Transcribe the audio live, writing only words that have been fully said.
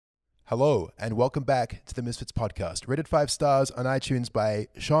Hello, and welcome back to the Misfits podcast, rated 5 stars on iTunes by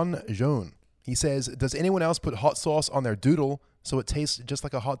Sean Jaune. He says, does anyone else put hot sauce on their doodle so it tastes just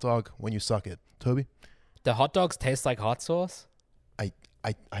like a hot dog when you suck it? Toby? Do hot dogs taste like hot sauce?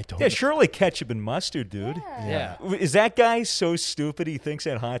 I don't Yeah, know. surely ketchup and mustard, dude. Yeah. Is that guy so stupid he thinks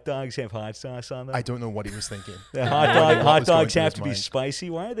that hot dogs have hot sauce on them? I don't know what he was thinking. That What hot was going dogs through have his to be mind. spicy?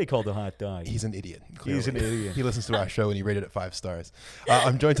 Why are they called a hot dog? He's an idiot. He's an clearly. idiot. He listens to our show and he rated it 5 stars.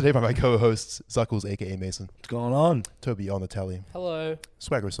 I'm joined today by my co-hosts, Zuckles, a.k.a. Mason. What's going on? Toby on the telly. Hello.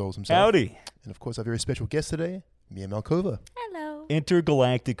 Swagger Souls himself. Howdy. And of course, our very special guest today, Mia Malkova. Hello.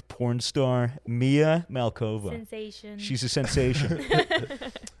 Intergalactic porn star Mia Malkova. Sensation. She's a sensation.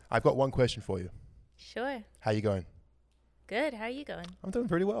 I've got one question for you. Sure. How you going? Good. How are you going? I'm doing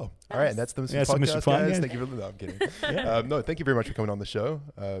pretty well. All right, and that's the That's the Mr. Mr. Podcast, Fun guys. guy. Thank you for no, I'm kidding. No, thank you very much for coming on the show.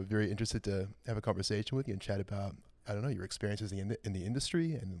 Very interested to have a conversation with you and chat about, I don't know, your experiences in the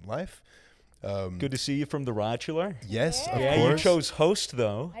industry and in life. Good to see you from the Rotular. Yes, of Yeah, you course. chose host,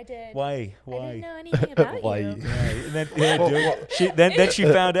 though. I did. Why? I Why? didn't know anything about Why? you. Yeah, and then she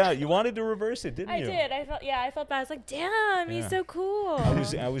found out. You wanted to reverse it, didn't I you? did. I felt bad. I was like, damn, Yeah. he's so cool.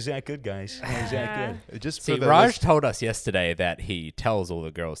 I was that good, guys. I was that good. Just See, for the Raj list- told us yesterday that he tells all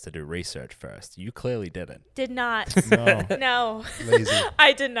the girls to do research first. You clearly didn't. Did not. No. No. lazy,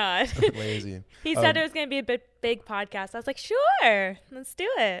 I did not. lazy. He said it was going to be a big podcast. I was like, sure, let's do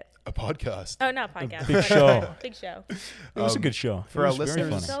it. A podcast. Oh, not podcast. Big whatever. show. Big show. It was a good show. for It our was very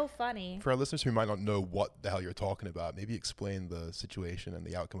listeners- funny. So funny. For our listeners who might not know what the hell you're talking about, maybe explain the situation and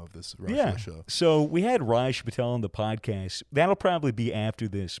the outcome of this Yeah. show. So we had Raj Patel on the podcast. That'll probably be after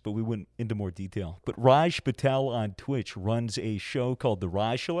this, but we went into more detail. But Raj Patel on Twitch runs a show called The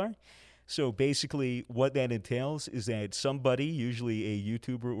Rotular. So basically what that entails is that somebody, usually a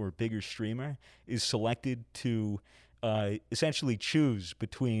YouTuber or bigger streamer, is selected to essentially choose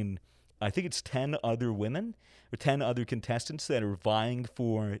between, I think it's 10 other women or 10 other contestants that are vying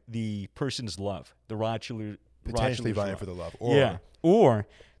for the person's love, the Rotular. Potentially Rotular's vying love. for the love. Or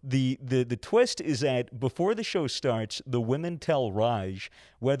the twist is that before the show starts, the women tell Raj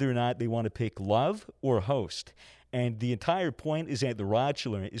whether or not they want to pick love or host. And the entire point is that the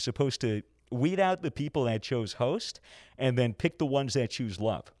Rotular is supposed to weed out the people that chose host and then pick the ones that choose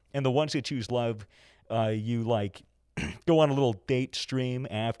love. And the ones that choose love, you like go on a little date stream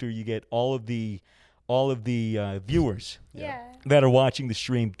after you get all of the viewers Yeah. that are watching the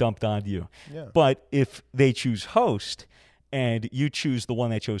stream dumped onto you. Yeah. But if they choose host and you choose the one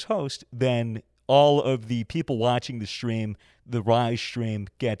that chose host, then all of the people watching the stream, the Raj stream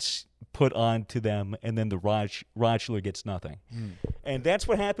gets put onto them, and then the Rotular gets nothing. And that's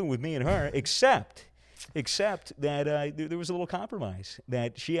what happened with me and her, except that there was a little compromise,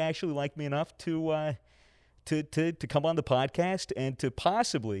 that she actually liked me enough to come on the podcast and to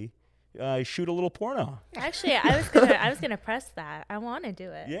possibly shoot a little porno. Actually, I was gonna press that. I want to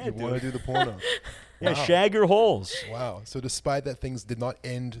do it. Yeah, You want to do the porno. yeah, Wow. shag your holes. Wow. So despite that things did not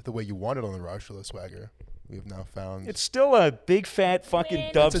end the way you wanted on the Rotular, Swagger, we have now found... It's still a big fat fucking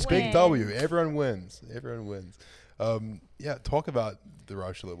Win. dub. It's a Win. big W. Everyone wins. Everyone wins. Yeah, talk about the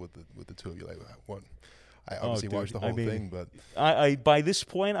Rotular with the two of you. Like, what? I obviously dude, watched the I whole mean, thing, but I by this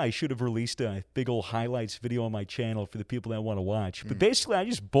point I should have released a big old highlights video on my channel for the people that want to watch. But basically, I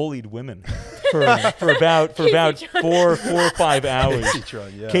just bullied women for about 4 or 5 hours.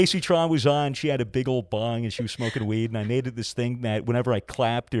 Casey-tron, yeah. Casey Tron was on. She had a big old bong and she was smoking weed. And I made it this thing that whenever I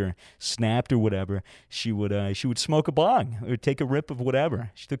clapped or snapped or whatever, she would smoke a bong or take a rip of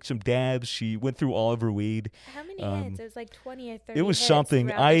whatever. She took some dabs. She went through all of her weed. How many hits? It was like 20 or 30 it was hits something.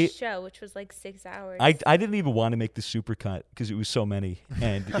 throughout the show, which was like 6 hours. I didn't even want to make the super cut because it was so many,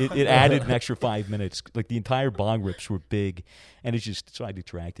 and it added an extra 5 minutes. Like the entire bong rips were big, and it's just so I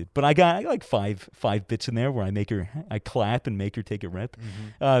detracted. But I got like five bits in there where I clap and make her take a rip.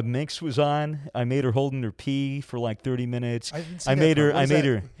 Minx was on. I made her holding her pee for like 30 minutes. I made her.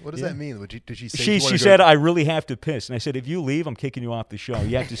 What does that mean? Did she say? She said, "I really have to piss," and I said, "If you leave, I'm kicking you off the show.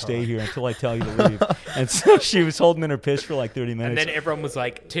 You have to stay here until I tell you to leave." And so she was holding in her piss for like 30 minutes. And then everyone was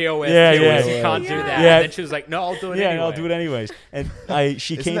like, TOS, Yeah, TOS, yeah, you yeah. can't do that. Yeah. And then she was like, no, I'll do it yeah, anyway. I'll do it anyways. And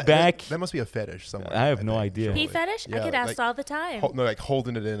she Isn't came that- back. That must be a fetish somewhere. I have no think, idea. surely. Pee fetish? I Yeah, get asked like, all the time. No, like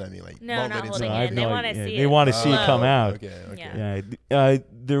holding it in. I mean, like No, not not letting holding something- I have in. They no wanna idea. see They it. want to see it come out. Okay. Yeah. Yeah.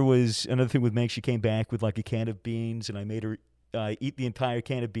 There was another thing with Meg. She came back with like a can of beans, and I made her eat the entire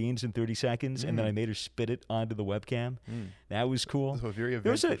can of beans in 30 seconds, and then I made her spit it onto the webcam. That was cool. So a very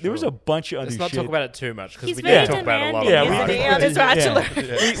There was eventful a bunch of other Let's not shit. talk about it too much because He's we very did talk about it a lot. demanding, Yeah, isn't he, on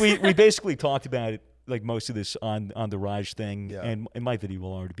his Bachelor? we basically talked about it like most of this on the Raj thing, Yeah. and my video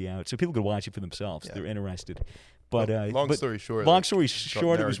will already be out, so people can watch it for themselves if they're interested. But long story short, long like, story got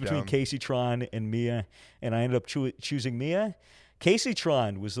short, it was narrowed between down. Casey Tron and Mia, and I ended up choosing Mia. Casey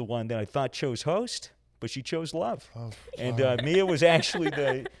Tron was the one that I thought chose host, but she chose love. Oh, And Mia was actually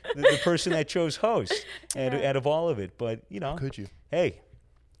the person that chose host out of all of it. But, you know, could you? hey,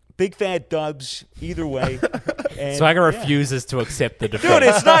 big fat dubs either way. And, Swagger refuses to accept the defeat. Dude,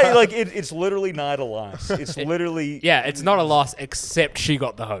 it's not like it's literally not a loss. It's literally Yeah, it's not a loss except she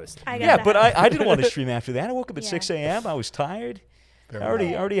got the host. I got yeah. that. But I didn't want to stream after that. I woke up at Yeah. 6 a.m. I was tired. Fair I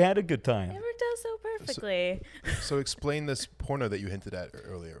enough. already had a good time. It worked out so perfectly. So explain this porno that you hinted at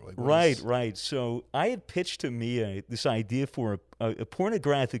earlier. Like, what Right, is- right. So I had pitched to Mia this idea for a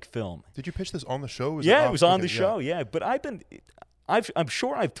pornographic film. Did you pitch this on the show? Was Yeah, off? it was on Okay, the show. Yeah, but I'm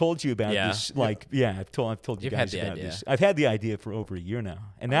sure I've told you about Yeah. this. Like, yeah, I've told you You've had guys the about idea. this. I've had the idea for over a year now,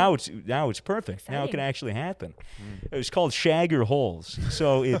 and now it's perfect. Now it can Exciting. actually happen. It was called Shagger Holes.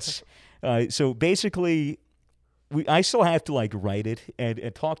 So it's so basically. I still have to like write it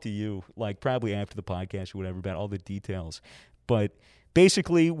and talk to you like probably after the podcast or whatever about all the details, but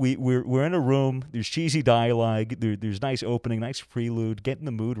basically we're in a room. There's cheesy dialogue. There's nice opening, nice prelude, getting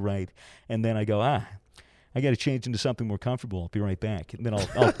the mood right, and then I go I got to change into something more comfortable. I'll be right back. And then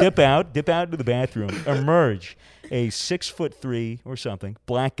I'll dip out into the bathroom, emerge, a 6'3" or something,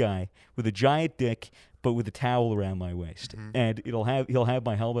 black guy with a giant dick, but with a towel around my waist, and he'll have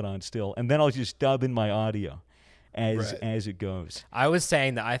my helmet on still, and then I'll just dub in my audio as it goes. I was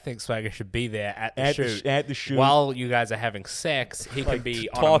saying that I think Swagger should be there at the shoot. shoot. While you guys are having sex, he can be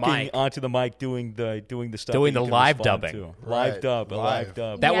on a talking mic. onto the mic, doing the stuff, Doing that you the can live respond dubbing. to. Right, live dub, a live live.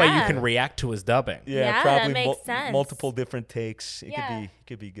 dub. That way you Yeah. can react to his dubbing. Yeah, probably that makes sense. multiple different takes. It Yeah.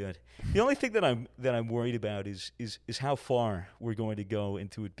 could be good. The only thing that I'm worried about is how far we're going to go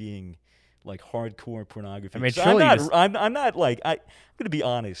into it being like hardcore pornography. I mean, 'Cause surely I'm not like I'm going to be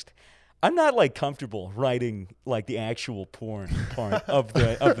honest. I'm not like comfortable writing like the actual porn part of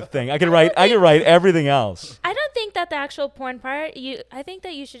the thing. I can write everything else. I don't think that the actual porn part. I think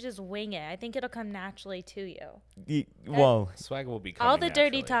that you should just wing it. I think it'll come naturally to you. Well, Swagger will be All coming the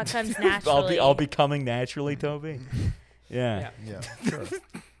dirty naturally. talk comes naturally. I'll be coming naturally, Toby. Yeah. Yeah, sure.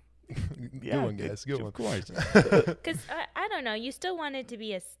 Good one, guys. Good one. Of course. Because I don't know. You still want it to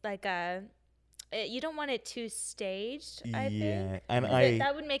be you don't want it too staged. I Yeah, think. and 'Cause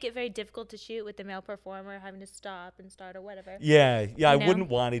that would make it very difficult to shoot with the male performer having to stop and start or whatever. Yeah, I know? wouldn't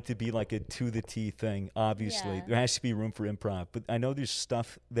want it to be like a to the T thing, obviously. Yeah. There has to be room for improv, but I know there's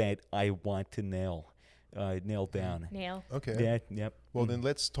stuff that I want to nail down. Nail. Okay. Yeah, yep. Well, then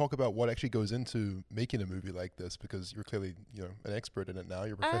let's talk about what actually goes into making a movie like this, because you're clearly an expert in it now.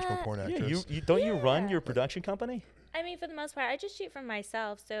 You're a professional porn Yeah, actress. you don't you run Yeah. your production company? I mean, for the most part, I just shoot for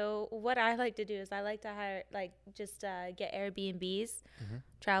myself. So what I like to do is I like to hire, get Airbnbs,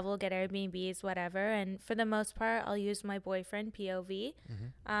 travel, get Airbnbs, whatever. And for the most part, I'll use my boyfriend, POV.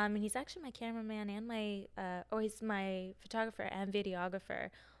 And he's actually my cameraman and he's my photographer and videographer.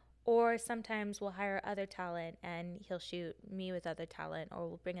 Or sometimes we'll hire other talent and he'll shoot me with other talent, or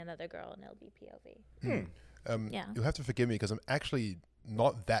we'll bring another girl and it'll be POV. Yeah. You'll have to forgive me because I'm actually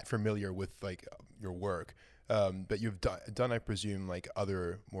not that familiar with like your work. But you've done, I presume, like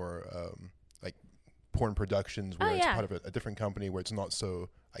other more like porn productions where it's yeah. part of a different company where it's not so.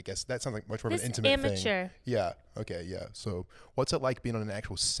 I guess that sounds like much more of This an intimate thing. amateur. Yeah. Okay. Yeah. So, what's it like being on an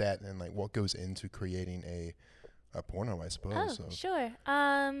actual set, and like what goes into creating a porno? I suppose. Oh, so. sure.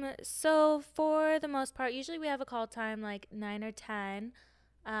 So for the most part, usually we have a call time like 9 or 10.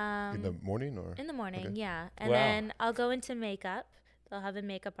 In the morning, or In the morning, Okay. yeah. And Wow. then I'll go into makeup. They'll have a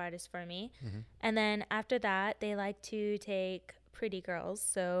makeup artist for me. And then after that, they like to take pretty girls,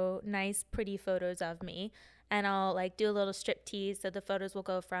 so nice, pretty photos of me. And I'll like do a little strip tease, so the photos will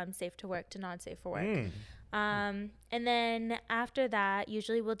go from safe to work to non-safe for work. And then after that,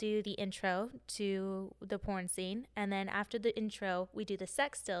 usually we'll do the intro to the porn scene. And then after the intro, we do the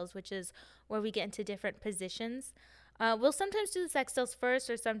sex stills, which is where we get into different positions. We'll sometimes do the sex stills first,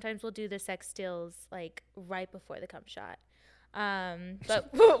 or sometimes we'll do the sex stills like right before the cum shot. But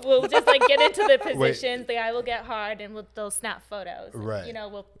we'll just like get into the positions. The guy will get hard, and they'll snap photos. And, Right.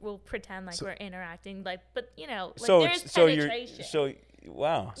 We'll pretend like we're interacting, but like So there's so penetration.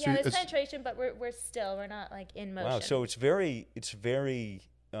 wow. Yeah, there's it's- penetration, but we're not like in motion. Wow, so it's very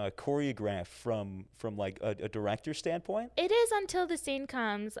choreographed from like a director standpoint. It is until the scene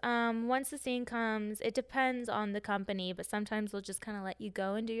comes. Once the scene comes, it depends on the company, but sometimes they'll just kind of let you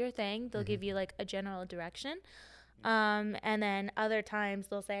go and do your thing. They'll give you like a general direction. And then other times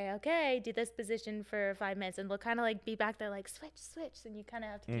they'll say, okay, do this position for 5 minutes, and they'll kind of like be back there like switch, and you kind of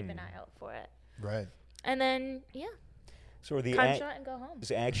have to keep an eye out for it. Right. And then, yeah, So are the contract and go home.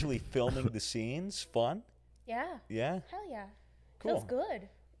 is actually filming the scenes fun? Yeah. Yeah. Hell yeah. Cool. Feels good.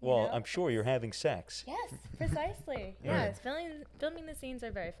 you Well, know? I'm sure you're having sex. Yes, precisely. Yes, filming the scenes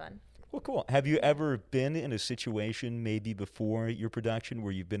are very fun. Well, cool. Have you ever been in a situation maybe before your production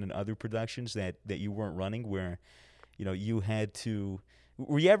where you've been in other productions that you weren't running where, you had to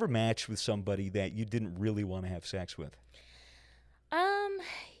were you ever matched with somebody that you didn't really want to have sex with?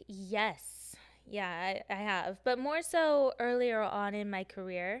 Yes. Yeah, I have. But more so earlier on in my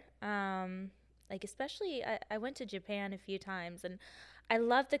career. Like especially I went to Japan a few times and I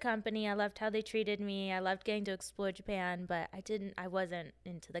loved the company. I loved how they treated me. I loved getting to explore Japan, but I wasn't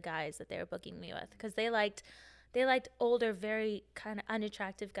into the guys that they were booking me with because they liked older, very kind of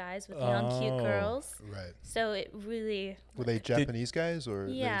unattractive guys with young, cute girls. Right. So it really, Were they Japanese guys or?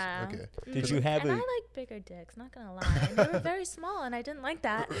 yeah. Okay. Did you have and a I like bigger dicks, not gonna lie. And they were very small, and I didn't like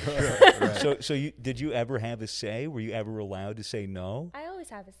that. Right. so did you ever have a say? Were you ever allowed to say no? I always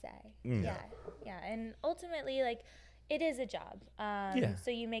have a say. Mm. Yeah. And ultimately, like, it is a job. Yeah. So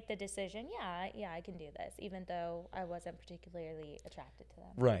you make the decision. Yeah, I can do this, even though I wasn't particularly attracted to them.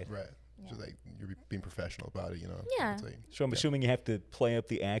 Right. Right. Yeah. So like you're being professional about it, Yeah. It's like- So I'm assuming you have to play up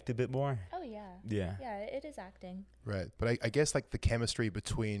the act a bit more. Oh yeah. Yeah. Yeah, it is acting. Right. But I guess like the chemistry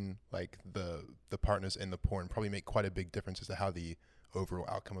between like the partners in the porn probably make quite a big difference as to how the overall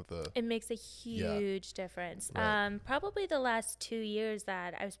outcome of the It makes a huge difference. Right. Probably the last 2 years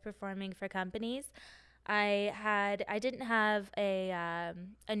that I was performing for companies, I didn't have a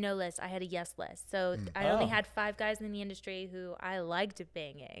no list. I had a yes list. So I only had 5 guys in the industry who I liked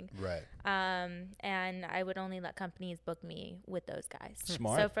banging. right. And I would only let companies book me with those guys.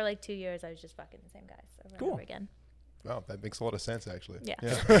 Smart. So for like 2 years, I was just fucking the same guys over and over again. Wow, that makes a lot of sense actually. Yeah.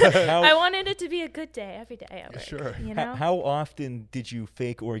 How, I wanted it to be a good day every day at work. Sure. You know? how often did you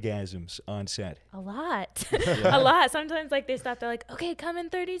fake orgasms on set? A lot. A lot. Sometimes like they stop, they're like, okay, come in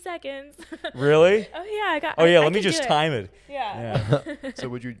 30 seconds. Really? Oh yeah, Oh yeah, I let me can just do it. time it. Yeah. Yeah. So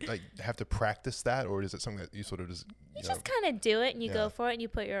would you like have to practice that, or is it something that you sort of just You know, just kind of do it and you Yeah. go for it and you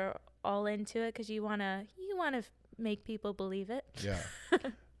put your all into it because you wanna make people believe it. Yeah.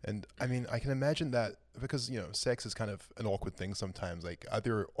 And I mean, I can imagine that because, sex is kind of an awkward thing sometimes. Like, are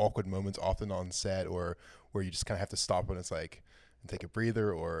there awkward moments often on set or where you just kind of have to stop when it's like, and take a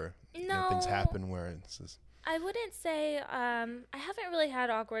breather or things No. happen where it's just, I wouldn't say I haven't really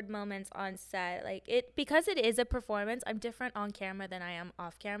had awkward moments on set. Like because it is a performance, I'm different on camera than I am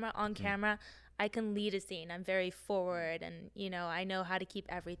off camera. On camera, I can lead a scene. I'm very forward and, I know how to keep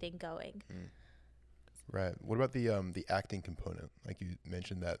everything going. right. What about the acting component? Like you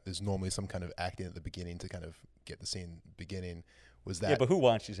mentioned that there's normally some kind of acting at the beginning to kind of get the scene beginning. Was that Yeah, but who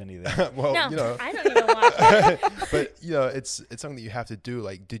watches any of that? well, No, I don't even watch it. but it's something that you have to do.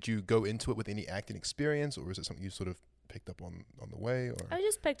 Like, did you go into it with any acting experience, or was it something you sort of picked up on the way? Or I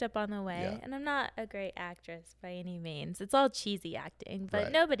just picked up on the way, Yeah. and I'm not a great actress by any means. It's all cheesy acting, but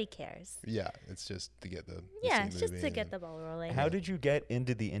Right. nobody cares. yeah, it's just to get the Yeah, scene it's just to moving get and- the ball rolling. How did you get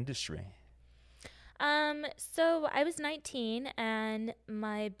into the industry? So I was 19, and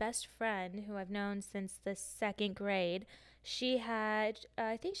my best friend, who I've known since the 2nd grade, she had,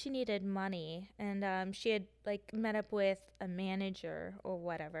 I think she needed money, and she had like met up with a manager or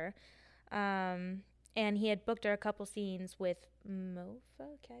whatever, and he had booked her a couple scenes with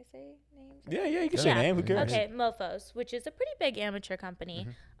Mofo. Can I say names? Yeah, you can say Yeah. name. Who cares? Okay, Mofos, which is a pretty big amateur company.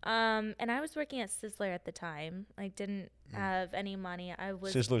 And I was working at Sizzler at the time. I didn't have any money. I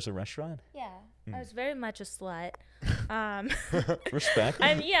was Sizzler's a restaurant. yeah, I was very much a slut. Respect.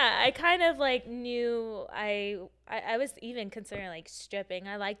 I kind of like knew I was even considering like stripping.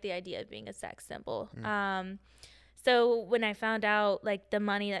 I like the idea of being a sex symbol. So when I found out like the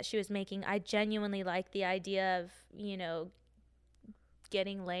money that she was making, I genuinely liked the idea of,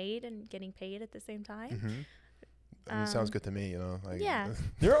 getting laid and getting paid at the same time. I mean, it sounds good to me, Like, Yeah.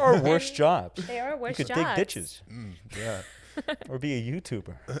 There are worse jobs. They are worse You could jobs. dig ditches yeah. or be a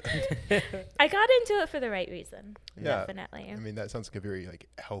YouTuber. I got into it for the right reason. Yeah. Definitely. I mean, that sounds like a very like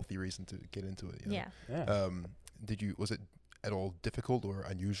healthy reason to get into it. Yeah. Yeah. Was it at all difficult or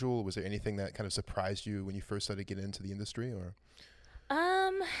unusual? Was there anything that kind of surprised you when you first started getting into the industry, or?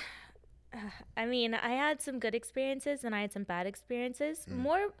 I mean, I had some good experiences and I had some bad experiences. Mm.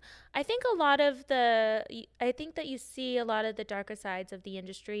 I think that you see a lot of the darker sides of the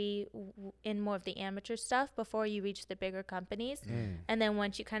industry in more of the amateur stuff before you reach the bigger companies. And then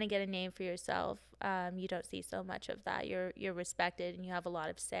once you kind of get a name for yourself, you don't see so much of that. You're respected and you have a lot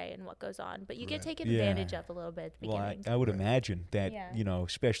of say in what goes on, but you get Right. taken Yeah. advantage of a little bit at the Well, beginning. I would imagine that, Yeah.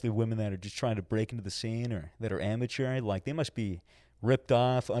 especially women that are just trying to break into the scene or that are amateur, like they must be ripped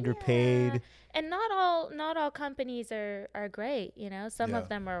off, underpaid. Yeah. And not all companies are great, you know. Some Yeah. of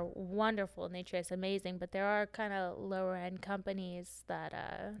them are wonderful and they treat us amazing, but there are kind of lower end companies that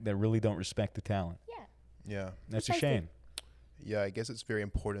That really don't respect the talent. yeah. Yeah. That's a Precisely. shame. Yeah, I guess it's very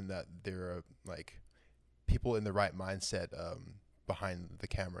important that there are like people in the right mindset behind the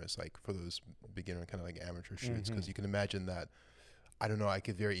cameras, like for those beginner kind of like amateur shoots, because you can imagine that. I don't know. I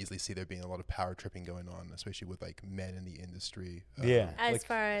could very easily see there being a lot of power tripping going on, especially with like men in the industry. Yeah. As Like,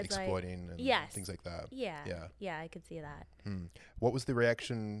 far as like exploiting and yes. things like that. yeah. Yeah. Yeah, I could see that. What was the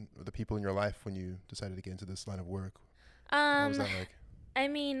reaction of the people in your life when you decided to get into this line of work? What was that like? I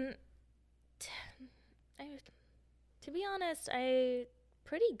mean, to be honest,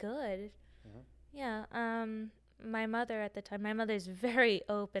 pretty good. Yeah. My mother at the time, my mother's very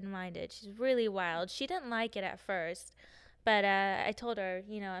open-minded. She's really wild. She didn't like it at first, but I told her,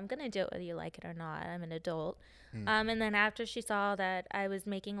 you know, I'm gonna do it whether you like it or not. I'm an adult. And then after she saw that I was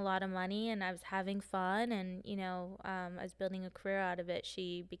making a lot of money and I was having fun and, you know, I was building a career out of it,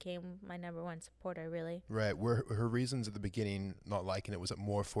 she became my number one supporter, really. Right. Were her reasons at the beginning not liking it? Was it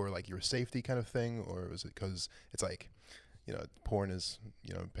more for like your safety kind of thing, or was it because it's like, you know, porn is,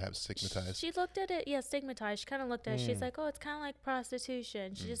 you know, perhaps stigmatized? She looked at it, stigmatized. She kind of looked at it. She's like, oh, it's kind of like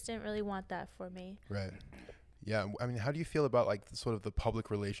prostitution. She just didn't really want that for me. Right. Yeah. I mean, how do you feel about like sort of the public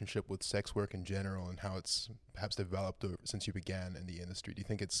relationship with sex work in general and how it's perhaps developed since you began in the industry? Do you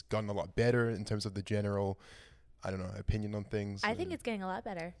think it's gotten a lot better in terms of the general, I don't know, opinion on things? I think it's getting a lot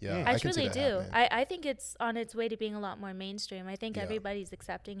better. Yeah, I can see truly that do. happening. I think it's on its way to being a lot more mainstream. I think Yeah. everybody's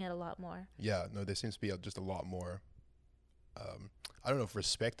accepting it a lot more. Yeah. No, there seems to be just a lot more. I don't know if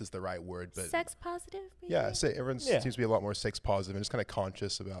respect is the right word, but Sex positive? Maybe? yeah, say everyone Yeah. seems to be a lot more sex positive and just kind of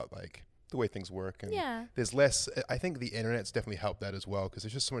conscious about like the way things work. And Yeah. there's less. I think the internet's definitely helped that as well because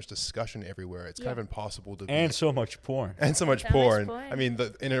there's just so much discussion everywhere. It's kind of impossible to and be, so much porn. and so much So much porn. porn. I mean,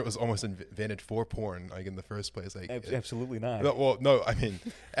 the internet was almost invented for porn, like in the first place. Like, Absolutely not. no, I mean,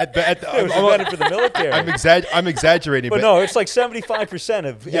 It was invented for the military. I'm exaggerating, but no, it's like 75%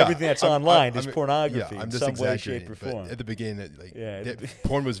 of Yeah, everything that's I'm- online is I'm- pornography Yeah, I'm in just some way, exaggerating. shape, or but form. at the beginning, Yeah.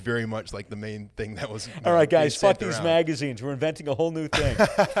 porn was very much like the main thing that was. All right, being guys, fuck sent these around. magazines. We're inventing a whole new thing.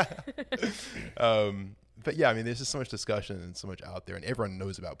 But yeah, I mean, there's just so much discussion and so much out there, and everyone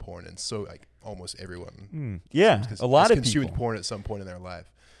knows about porn, and so like almost everyone. Yeah, a lot has of consumed people. porn at some point in their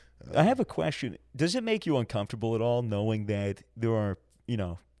life. I have a question. Does it make you uncomfortable at all knowing that there are, you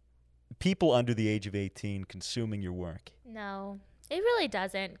know, people under the age of 18 consuming your work? No, it really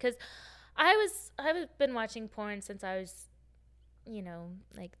doesn't. Because I've been watching porn since I was, you know,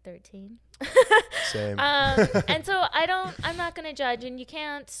 like 13. Same. And so I'm not gonna judge, and you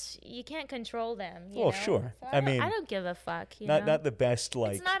can't control them. You Well, know? sure. So I mean, I don't give a fuck. You know? Not the best,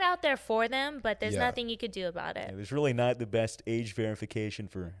 like, It's not out there for them, but there's Yeah. nothing you could do about it. there's really not the best age verification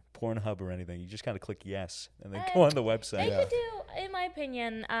for Pornhub or anything. You just kind of click yes and then go on the They website. Yeah. could do, in my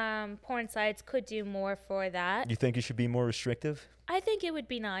opinion, porn sites could do more for that. You think it should be more restrictive? I think it would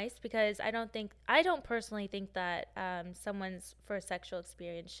be nice because I don't personally think that someone's first sexual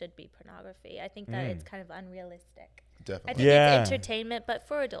experience should be pornography. I think that it's kind of unrealistic. I Definitely. think Yeah. it's entertainment, but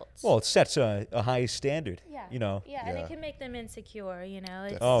for adults. Well, it sets a high standard, yeah. you know. Yeah, and Yeah. it can make them insecure, you know.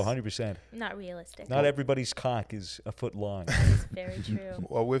 It's Oh, 100%. not realistic. Not everybody's cock is a foot long. It's very true.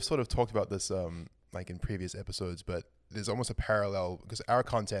 Well, we've sort of talked about this like in previous episodes, but there's almost a parallel because our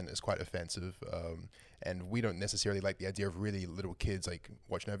content is quite offensive, and we don't necessarily like the idea of really little kids like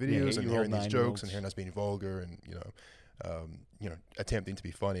watching our videos and 8-year-old, hearing these 9-year-olds. jokes and hearing us being vulgar and attempting to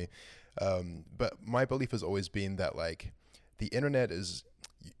be funny. But my belief has always been that like the internet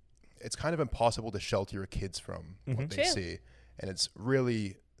it's kind of impossible to shelter your kids from what they True. see, and it's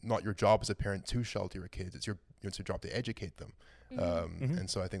really not your job as a parent to shelter your kids. It's your job to educate them. And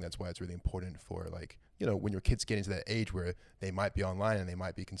so I think that's why it's really important for like, you know, when your kids get into that age where they might be online and they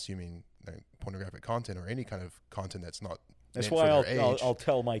might be consuming pornographic content or any kind of content that's not That's meant why for their I'll age.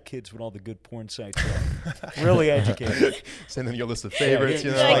 tell my kids what all the good porn sites are. Really educated. Send them your list of favorites,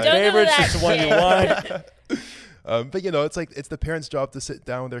 you know. Like, like- don't do favorites, that it's the one you shit. want. but you know, it's like it's the parent's job to sit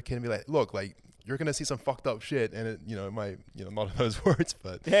down with their kid and be like, look, like you're gonna see some fucked up shit, and it might, not in those words,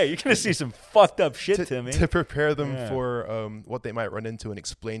 but Yeah, you're going to see some fucked up shit, Timmy. to prepare them Yeah. for what they might run into and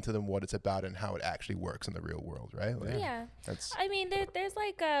explain to them what it's about and how it actually works in the real world, right? Like, Yeah. that's I mean, there's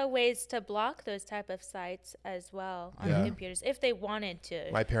like ways to block those type of sites as well on Yeah. the computers if they wanted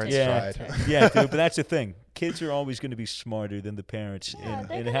to. my parents Yeah. tried. Yeah, dude, but that's the thing. Kids are always going to be smarter than the parents Yeah,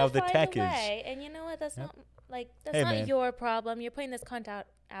 they're in gonna how the find tech a is. way. And you know what? That's not that's Hey, not man. your problem. You're putting this content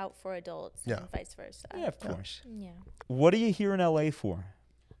out for adults Yeah. and vice versa. Yeah, of course. Yeah. What are you here in LA for?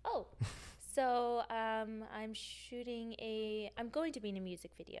 Oh, So I'm I'm going to be in a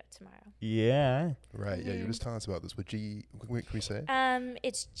music video tomorrow. Yeah. Right. Yeah, you were just telling us about this. What can we say?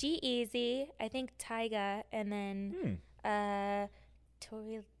 It's G-Eazy, I think Tyga, and then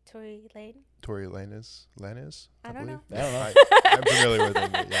Tory Lanez, I don't believe. know. I don't know. I'm familiar with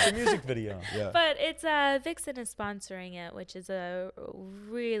him. But It's a yeah. music video. Yeah. But it's Vixen is sponsoring it, which is a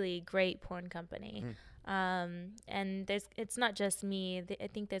really great porn company. And it's not just me. I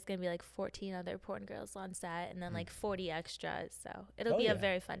think there's gonna be like 14 other porn girls on set, and then like 40 extras. So it'll be a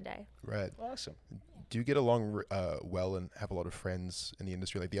very fun day. Right. Awesome. Do you get along well and have a lot of friends in the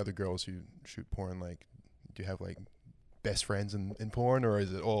industry, like the other girls who shoot porn? Like, do you have like best friends in porn, or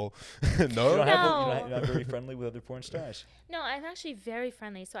is it all no? You're No. not very friendly with other porn stars. No, I'm actually very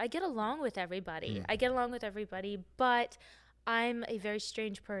friendly. So I get along with everybody. But I'm a very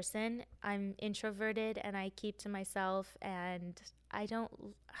strange person. I'm introverted and I keep to myself, and I don't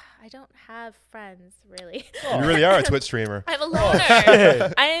have friends really. You really are a Twitch streamer. I'm a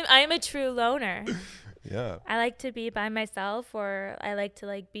loner. I'm a true loner. Yeah. I like to be by myself, or I like to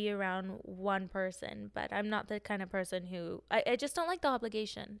like be around one person, but I'm not the kind of person who I just don't like the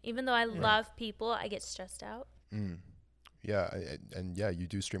obligation. Even though I love people, I get stressed out. Yeah, and yeah, you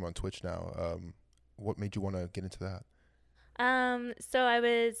do stream on Twitch now. What made you want to get into that? So I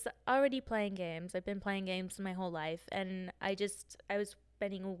was already playing games. I've been playing games my whole life, and I was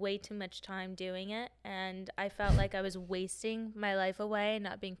spending way too much time doing it, and I felt like I was wasting my life away and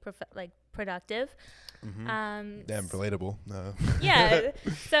not being productive. Damn, relatable. No. Yeah.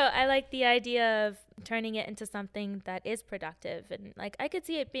 So I like the idea of turning it into something that is productive, and like I could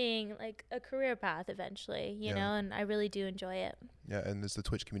see it being like a career path eventually, you know, and I really do enjoy it. Yeah, and is the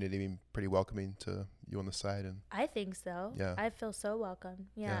Twitch community being pretty welcoming to you on the side? And I think so. Yeah. I feel so welcome.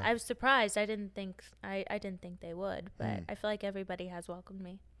 Yeah. Yeah. I was surprised. I didn't think they would, but I feel like everybody has welcomed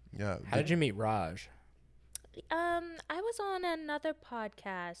me. yeah, How did you meet Raj? I was on another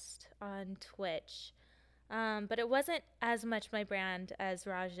podcast on Twitch. But it wasn't as much my brand as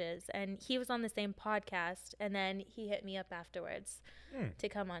Raj's, and he was on the same podcast, and then he hit me up afterwards to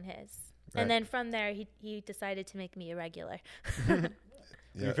come on his. Right. And then from there, he decided to make me a regular.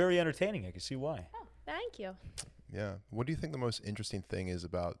 You're very entertaining. I can see why. Oh, thank you. Yeah. What do you think the most interesting thing is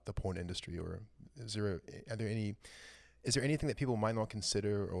about the porn industry, or is there anything that people might not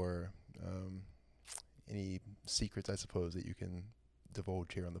consider, or any secrets, I suppose, that you can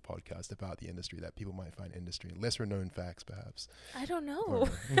divulge here on the podcast about the industry that people might find interesting, lesser known facts, perhaps? I don't know. Or- Off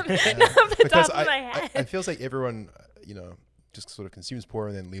the top of my head. I feels like everyone, just sort of consumes porn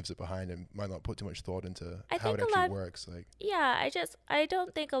and then leaves it behind and might not put too much thought into how it actually works. Like, yeah, I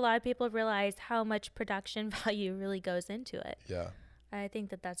don't think a lot of people realize how much production value really goes into it. yeah. I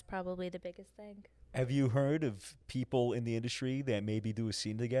think that's probably the biggest thing. Have you heard of people in the industry that maybe do a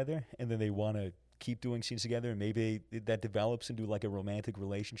scene together and then they want to keep doing scenes together, and maybe that develops into like a romantic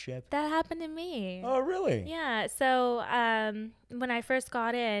relationship? That happened to me. Oh, really? Yeah. So when I first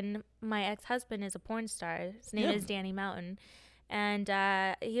got in, my ex-husband is a porn star. His name is Danny Mountain. And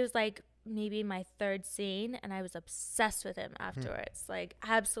he was like maybe my third scene, and I was obsessed with him afterwards. Like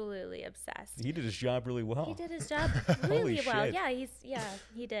absolutely obsessed. He did his job really well. He did his job really well. Yeah,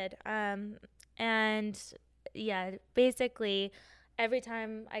 he did. And yeah, basically every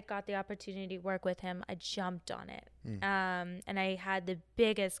time I got the opportunity to work with him, I jumped on it. And I had the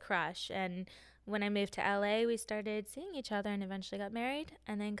biggest crush. And when I moved to LA, we started seeing each other and eventually got married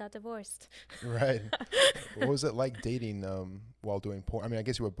and then got divorced. Right. What was it like dating while doing porn? I mean, I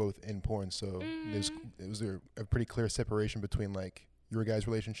guess you were both in porn, so was there a pretty clear separation between like your guys'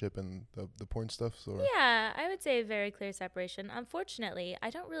 relationship and the porn stuff? So Yeah, I would say a very clear separation. Unfortunately, I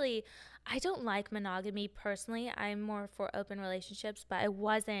don't like monogamy personally. I'm more for open relationships, but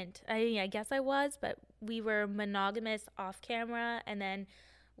I guess I was, but we were monogamous off camera, and then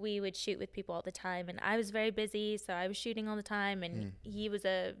we would shoot with people all the time, and I was very busy, so I was shooting all the time, and he was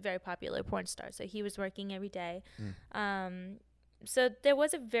a very popular porn star, so he was working every day. So there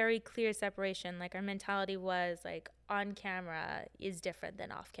was a very clear separation. Like our mentality was like on camera is different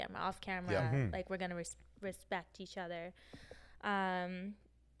than off camera. Off camera, like we're gonna respect each other.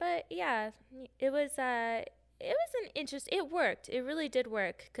 But yeah, it was an interest. It worked. It really did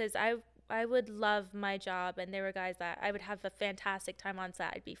work, because I would love my job, and there were guys that I would have a fantastic time on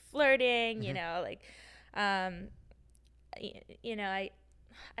set. I'd be flirting, you know, like, I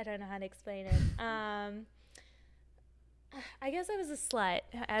don't know how to explain it. I guess I was a slut.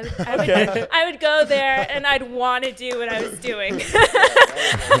 I would go there and I'd want to do what I was doing.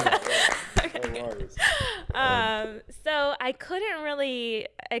 So I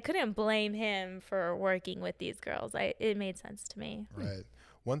couldn't blame him for working with these girls. It made sense to me. Right.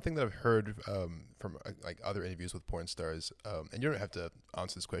 One thing that I've heard from like other interviews with porn stars, and you don't have to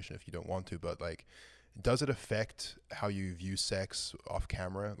answer this question if you don't want to, but like, does it affect how you view sex off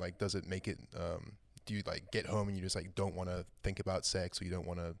camera? Like, does it make it? Do you like get home and you just like don't want to think about sex, or you don't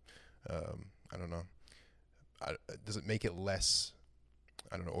want to? I don't know. Does it make it less?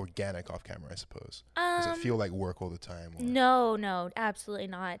 I don't know, organic off camera, I suppose. Does it feel like work all the time? Or? No, absolutely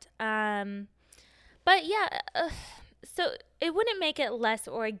not. But yeah, so it wouldn't make it less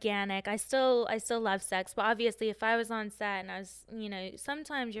organic. I still love sex, but obviously, if I was on set and I was,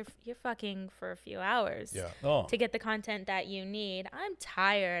 sometimes you're fucking for a few hours to get the content that you need. I'm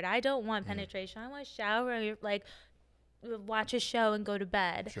tired. I don't want penetration. I want to shower, like watch a show and go to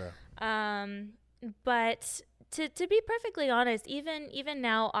bed. Sure. But to be perfectly honest, even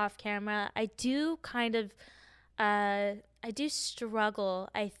now off camera, I do kind of I do struggle,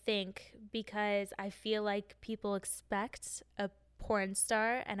 I think, because I feel like people expect a porn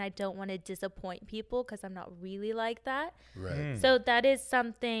star and I don't want to disappoint people because I'm not really like that. Right. So that is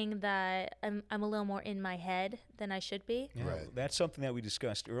something that I'm a little more in my head than I should be. Yeah, Right. That's something that we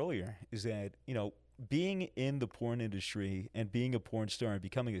discussed earlier, is that, being in the porn industry and being a porn star and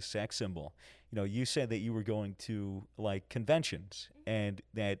becoming a sex symbol, you said that you were going to like conventions and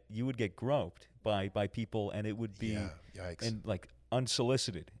that you would get groped by people, and it would be Yikes. and like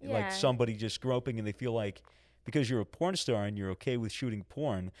unsolicited, Yeah. like somebody just groping, and they feel like because you're a porn star and you're okay with shooting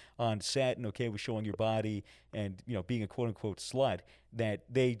porn on set and okay with showing your body and being a quote unquote slut, that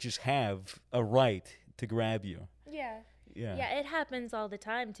they just have a right to grab you. Yeah. Yeah. Yeah, it happens all the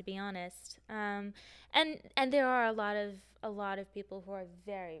time, to be honest. And there are a lot of people who are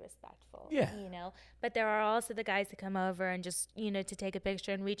very respectful. Yeah. But there are also the guys that come over and just to take a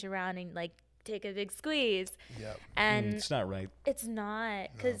picture and reach around and like take a big squeeze. Yep. And It's not right. it's not,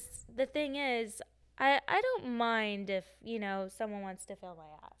 because the thing is, I don't mind if someone wants to fill my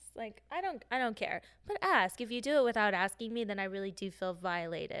ass. Like I don't care. But ask. If you do it without asking me, then I really do feel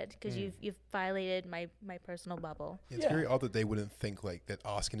violated, because you've violated my personal bubble. It's very odd that they wouldn't think like that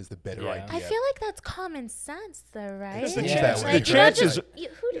asking is the better Yeah. idea. I feel like that's common sense, though, right? It's the Yeah. Like, The chances-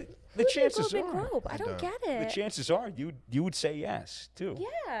 who the do chances you go are. grope? I don't get it. The chances are you would say yes too.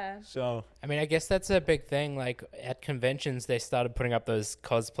 Yeah. So I mean, I guess that's a big thing. Like at conventions, they started putting up those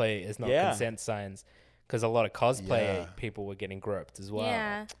cosplay is not consent signs, because a lot of cosplay people were getting groped as well.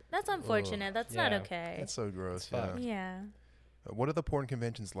 Yeah, that's unfortunate. That's not Yeah. okay. That's so gross. It's fucked. Yeah. What are the porn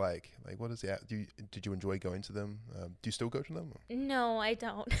conventions like? Like, what is the? Did you enjoy going to them? Do you still go to them? No, I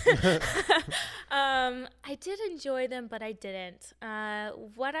don't. I did enjoy them, but I didn't.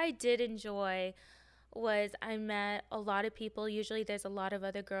 What I did enjoy was I met a lot of people. Usually there's a lot of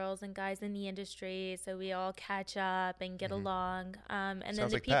other girls and guys in the industry, so we all catch up and get along. And then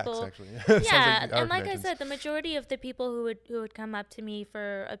Sounds the like PAX, people, actually. Sounds yeah, like our and like I conventions. said, the majority of the people who would come up to me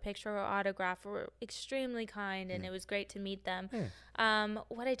for a picture or autograph were extremely kind, and it was great to meet them.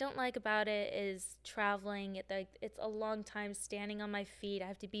 What I don't like about it is traveling. It's a long time standing on my feet. I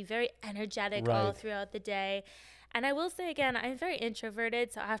have to be very energetic all Right. throughout the day. And I will say again, I'm very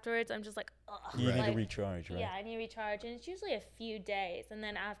introverted, so afterwards I'm just like, ugh. you need like, to recharge, right? Yeah, I need to recharge, and it's usually a few days, and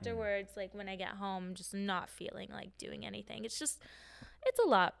then afterwards, like when I get home, I'm just not feeling like doing anything. It's a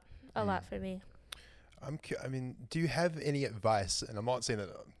lot for me. I mean, do you have any advice? And I'm not saying that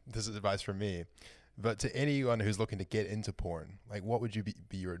this is advice from me, but to anyone who's looking to get into porn, like, what would you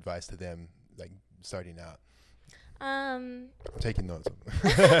be your advice to them, like starting out? I'm taking notes.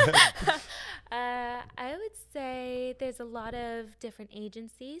 I would say there's a lot of different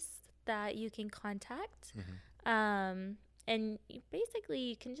agencies that you can contact. And basically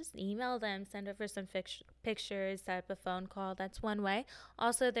you can just email them, send over some pictures, set up a phone call. That's one way.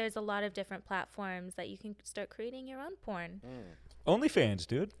 Also, there's a lot of different platforms that you can start creating your own porn. OnlyFans,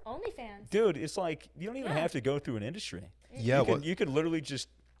 dude. OnlyFans. Dude, it's like you don't even Yeah. have to go through an industry. Yeah, You could literally just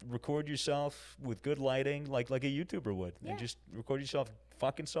record yourself with good lighting, like a YouTuber would, Yeah. and just record yourself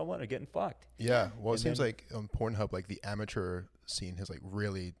fucking someone or getting fucked. yeah. Well, it And seems then- like on Pornhub, like the amateur scene has like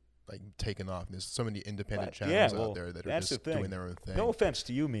really like taken off. There's so many independent But, channels well, out there that are that's just the thing. doing their own thing. No offense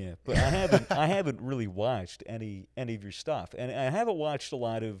to you, Mia, but I haven't really watched any of your stuff, and I haven't watched a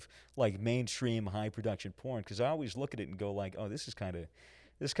lot of like mainstream high production porn, because I always look at it and go like, oh, this is kind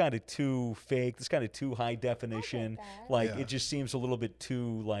of too fake. This kind of too high definition. that. Like Yeah. it just seems a little bit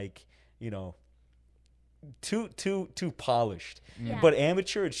too like too polished. Yeah. But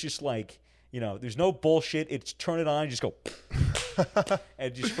amateur, it's just like there's no bullshit. It's turn it on, just go.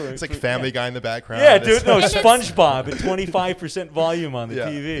 And just it's like Family Guy in the background. Yeah, dude. No, SpongeBob at 25% volume on the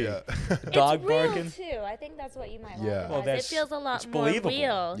TV. Yeah. Dog it's real barking. Too. I think that's what you might Yeah. like. Well, It feels a lot more believable.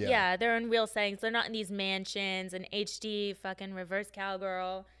 real. Yeah. Yeah, they're in real settings. They're not in these mansions and HD fucking reverse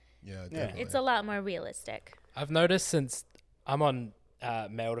cowgirl. Yeah, definitely. It's a lot more realistic. I've noticed since I'm on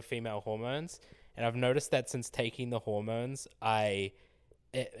male to female hormones, and I've noticed that since taking the hormones,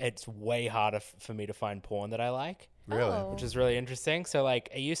 it's way harder for me to find porn that I like. Really? Oh. Which is really interesting. So like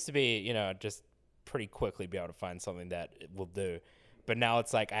it used to be, just pretty quickly be able to find something that it will do. But now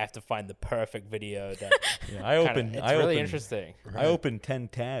it's like I have to find the perfect video that it's really interesting. I opened 10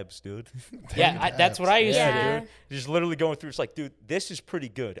 tabs, dude. That's what I used to do. Dude. Just literally going through. It's like, dude, this is pretty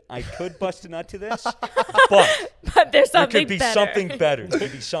good. I could bust a nut to this, but there's there something could be better. something better. There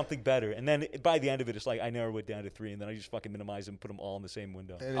could be something better. And then by the end of it, it's like I narrow it down to 3, and then I just fucking minimize them, put them all in the same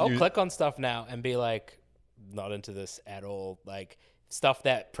window. I'll click on stuff now and be like, not into this at all. Like stuff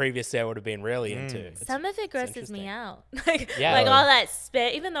that previously I would have been really into. Some of it grosses me out. All that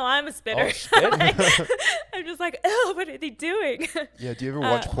spit, even though I'm a spitter. Oh, spit? I'm just like, oh, what are they doing? Yeah, do you ever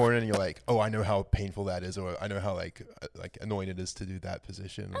watch porn and you're like, oh, I know how painful that is, or I know how like annoying it is to do that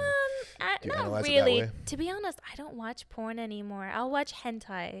position? Not really. To be honest, I don't watch porn anymore. I'll watch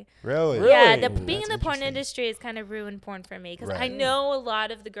hentai. Really? Yeah, being in the porn industry has kind of ruined porn for me because Right. I know a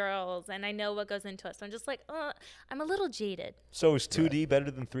lot of the girls and I know what goes into it. So I'm just like, I'm a little jaded. So is 2D better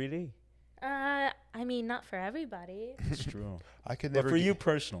than 3D? I mean, not for everybody. It's true. I could But never. for you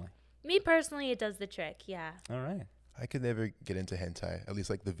personally. Me personally, it does the trick. Yeah. All right. I could never get into hentai. At least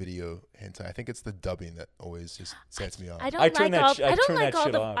like the video hentai. I think it's the dubbing that always just sets me off. I don't like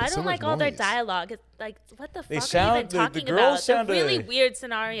all their noise. dialogue. It's like, what the fuck are you sound- even the talking girls about? sound They're really a- weird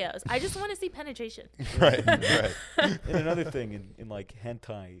scenarios. I just want to see penetration. Right. And another thing in like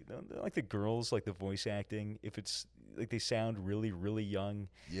hentai, like the girls, like the voice acting, if it's like they sound really, really young,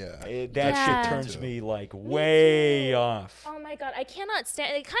 Yeah. that shit turns me like way off. Oh my god, I cannot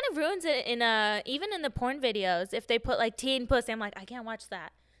stand. It kind of ruins it in even in the porn videos. If they put like teen pussy, I'm like, I can't watch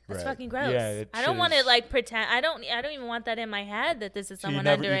that. That's Right. fucking gross. Yeah, I don't want to like pretend. I don't even want that in my head that this is So someone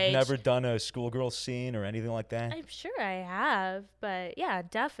you've underage. never done a schoolgirl scene or anything like that? I'm sure I have, but yeah,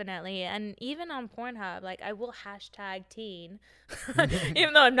 definitely. And even on Pornhub, like I will hashtag teen,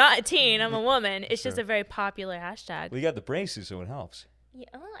 even though I'm not a teen, I'm a woman. It's just a very popular hashtag. Well, you got the braces, so it helps. Yeah,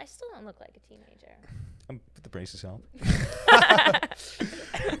 well, I still don't look like a teenager. But the braces help.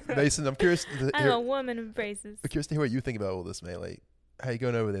 Mason, I'm curious. I'm a woman of braces. I'm curious to hear what you think about all this, mate. Like, how you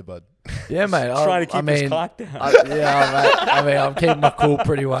going over there, bud? Yeah, mate. Trying to keep his cock down. Mate. I'm keeping my cool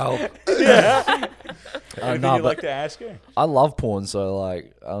pretty well. Yeah. Anything no, you'd like to ask her? I love porn, so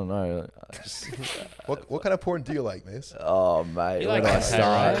like, I don't know. What kind of porn do you like, Mace? Oh, mate. You When like I hentai,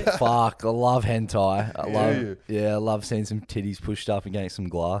 start, right? fuck, I love hentai. You? I love seeing some titties pushed up and getting some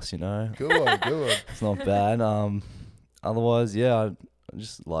glass, Good one, good one. It's not bad. Otherwise, yeah, I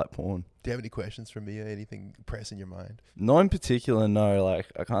just like porn. Do you have any questions for me or anything pressing your mind? Not in particular, no. Like,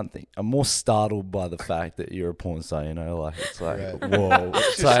 I can't think. I'm more startled by the fact that you're a porn star, you know? Like, it's like, Right. whoa.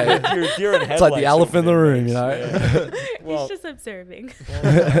 It's like, Deer in it's like the headlights elephant in the over there, room, you Mace. know? Yeah. Well, He's just observing.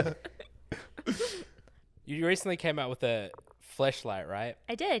 You recently came out with a fleshlight, right?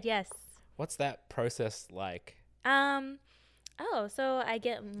 I did, yes. What's that process like? So I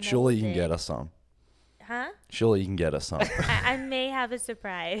get molded. Surely you can get us some. Huh? Surely you can get us some. I may have a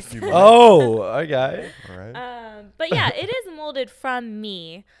surprise. Oh, okay. All right. But yeah, it is molded from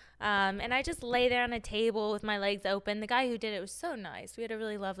me. And I just lay there on a table with my legs open. The guy who did it was so nice. We had a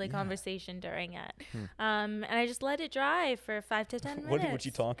really lovely conversation during it. And I just let it dry for 5 to 10 minutes. what would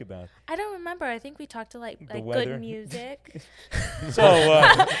you talk about? I don't remember. I think we talked to like weather? good music. So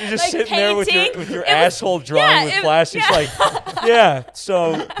you're just Like sitting there with painting. your It was- asshole drawn with plastic. yeah. It's like, yeah.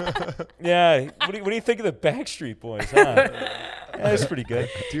 So, yeah. What do you think of the Backstreet Boys? Huh? That's pretty good.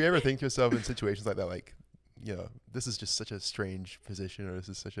 Do you ever think to yourself in situations like that, like, this is just such a strange position, or this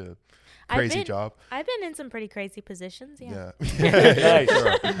is such a crazy job? I've been in some pretty crazy positions. Yeah. Nice.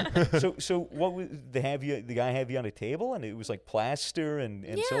 So what was the guy have you on a table and it was like plaster and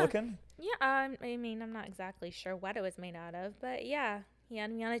silicone? Yeah. I mean, I'm not exactly sure what it was made out of, but yeah. He had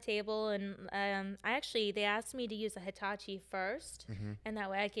me on a table, and they asked me to use a Hitachi first, and that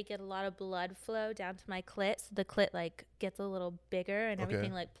way I could get a lot of blood flow down to my clit, so the clit like gets a little bigger and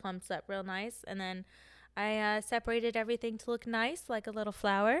everything like plumps up real nice, and then I separated everything to look nice, like a little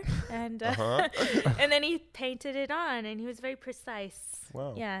flower, and and then he painted it on, and he was very precise.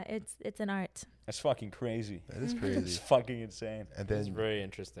 Wow. Yeah, it's an art. That's fucking crazy. That is It's crazy. fucking insane. And It's then very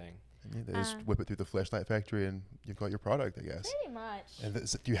interesting. And they just whip it through the fleshlight factory, and you've got your product, I guess. Pretty much. And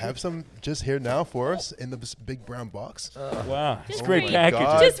do you have some just here now for us in this big brown box? Wow, it's Just great for you. packaging.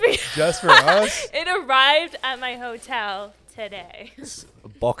 God. Just for us? It arrived at my hotel today. A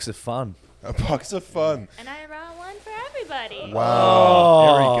box of fun. A box of fun. And I brought one for everybody. Wow.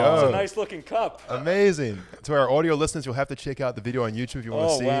 There we It's a go. nice looking cup. Amazing. To our audio listeners, you'll have to check out the video on YouTube if you want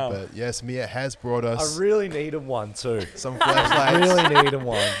to see. wow. But yes, Mia has brought I us really needed one too. some I flashlights. really needed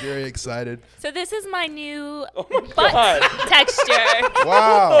one. Very excited. So this is my new God. butt texture.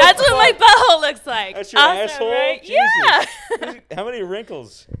 Wow. That's what my butthole looks like. That's your Awesome, asshole? right? Jesus. Yeah. How many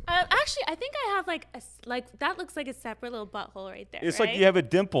wrinkles? Actually, I think I have like that looks like a separate little butthole right there. It's right? like you have a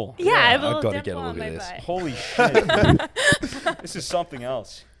dimple. Yeah, I have a I've little gotta get a dimple on look my at this. butt. Holy shit. This is something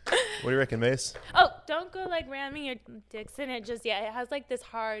else. What do you reckon, Mace? Oh, don't go like ramming your dicks in it just yet. It has like this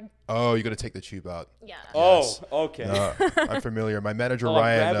hard. Oh, you got to take the tube out. Yeah. Oh, okay. No, I'm familiar. My manager Oh, I'm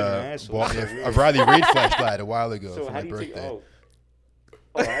Ryan grabbing your asshole. bought me That's a weird. Riley Reid flashlight a while ago So for how my do you take? birthday.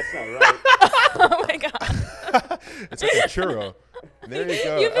 Oh, that's not right. Oh my god. It's like a churro. There you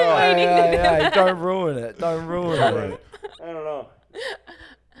go. You've been Oh, waiting to do Hey, don't ruin it. Don't ruin it. I don't know.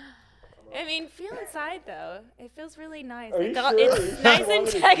 I mean, feel inside though. It feels really nice. Are you Like, sure? You it's nice want in me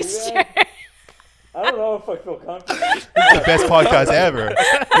to do texture. that? I don't know if I feel comfortable. This is the best podcast ever.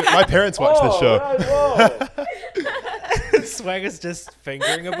 My parents watch this show. Right, whoa. Swagger's just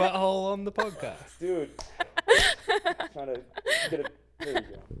fingering a butthole on the podcast. Dude. Trying to get it. There you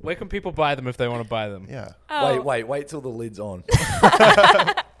go. Where can people buy them if they want to buy them? Yeah. Oh, Wait till the lid's on.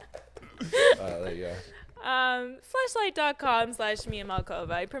 There you go. Flashlight.com/Mia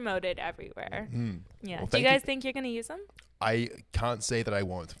Malkova. I promote it everywhere. Yeah. Well, Do you thank guys you. think you're gonna use them? I can't say that I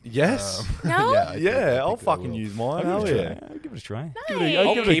won't. Yes. No? Yeah, I think I'll I fucking will. use mine. I'll Hell give it a yeah. try. I'll give it a try. Nice.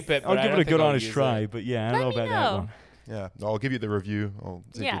 I'll give keep it. it, but I'll I give don't it a think good I'll honest use try. it. But yeah, I Let don't know me about know. that one. Yeah. No, I'll give you the review. I'll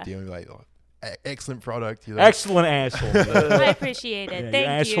send you Yeah. a DM and be like, excellent product. You know? Excellent asshole. I appreciate it. Yeah, Thank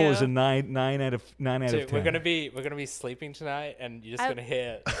your asshole you. is a 9 out of 10. Dude, we're gonna be sleeping tonight, and you're just I- gonna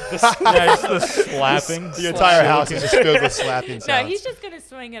hear Yeah, it's the slapping. The entire house is just filled with slapping No, sounds. he's just gonna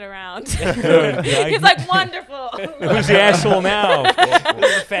swing it around. Yeah, He's like, wonderful. Who's the asshole now?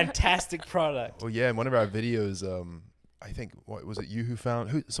 this is a fantastic product. Well, yeah, in one of our videos, I think, what was it you who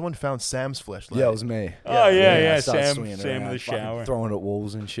found, someone found Sam's flashlight. Yeah, it was me. Oh yeah. I started Sam swinging in around, the fucking shower. throwing at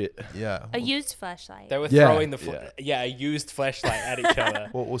walls and shit. Yeah. A used flashlight. They were Yeah, throwing a used flashlight at each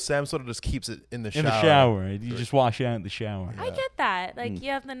other. Well, Sam sort of just keeps it in the shower. In the shower. You just wash it out in the shower. I get that. Like, you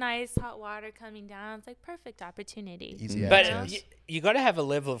have the nice hot water coming down. It's like perfect opportunity. Easy But access. you got to have a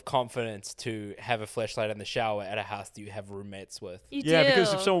level of confidence to have a flashlight in the shower at a house that you have roommates with. You Yeah, do.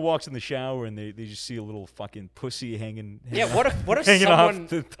 because if someone walks in the shower and they just see a little fucking pussy hanging Yeah, what if hanging someone off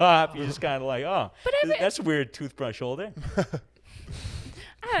the top, you're just kind of like, oh, But that's a weird toothbrush holder.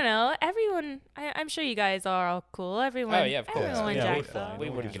 I don't know. Everyone, I'm sure you guys are all cool. Everyone. Oh, yeah, of course. Everyone Yeah, we're jacks fine. off. we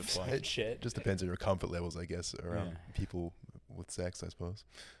We're wouldn't just give a fine. fucking shit. Just depends on your comfort levels, I guess, around Yeah. people with sex, I suppose.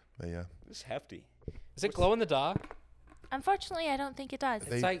 But yeah. It's hefty. Is it glow in the dark? Unfortunately, I don't think it does.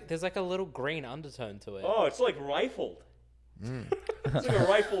 They- It's like there's like a little green undertone to it. Oh, it's like rifled. It's like a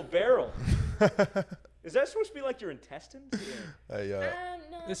rifled barrel. Is that supposed to be like your intestines? I, No,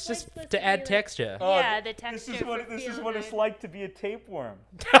 It's like just supposed to be add like- texture. Yeah, the This texture. is what for this is feeling what it's good. like to be a tapeworm.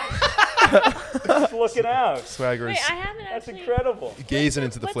 Just looking out. Swagger is Wait, I haven't That's actually. incredible. gazing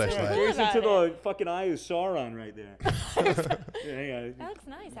into the what's really flashlight. cool Gaze about into it? the fucking eye of Sauron right there. Yeah, hang on. That looks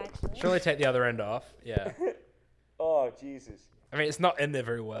nice, actually. Surely take the other end off. Yeah. Oh Jesus. I mean, it's not in there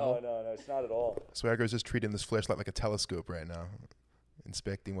very Oh well. no, it's not at all. Swagger is just treating this flashlight like a telescope right now,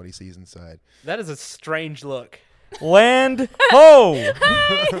 inspecting what he sees inside. That is a strange look. Land ho!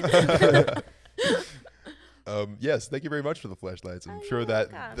 Yes, thank you very much for the flashlights. I'm Oh, sure you're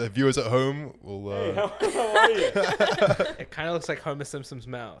that welcome. the viewers at home will. Hey, how are you? It kind of looks like Homer Simpson's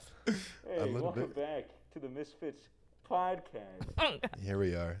mouth. Hey, little welcome bit. back to the Misfits podcast. Here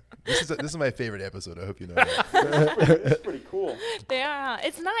we are. This is my favorite episode. I hope you know that. It's pretty cool. They are.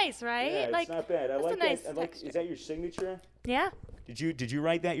 It's nice, right? Yeah, it's like, not bad. I that's a like nice that. I like, texture. is that your signature? yeah, Did you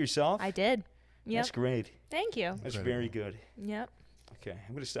write that yourself? I did. Yep. That's great. Thank you. That's Incredible. very good. Yep. Okay,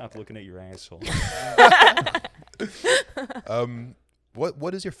 I'm gonna stop looking at your asshole.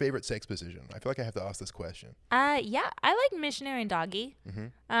 What is your favorite sex position? I feel like I have to ask this question. Yeah, I like missionary and doggy.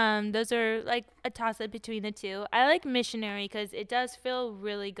 Those are like a toss up between the two. I like missionary because it does feel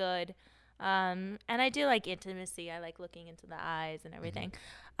really good. And I do like intimacy. I like looking into the eyes and everything.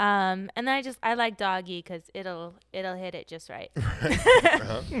 And then I like doggy because it'll hit it just right.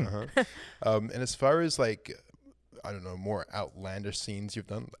 And as far as like, I don't know, more outlandish scenes you've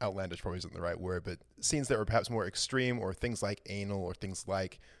done? Outlandish probably isn't the right word, but scenes that were perhaps more extreme, or things like anal, or things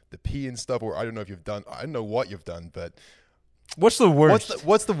like the pee and stuff, or I don't know if you've done, I don't know what you've done, but What's the worst?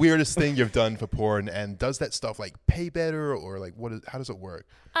 what's the weirdest thing you've done for porn, and does that stuff like pay better, or like how does it work?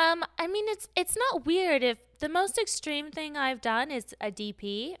 I mean, it's not weird. If the most extreme thing I've done is a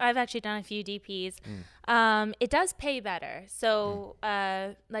DP, I've actually done a few DPs. It does pay better. So,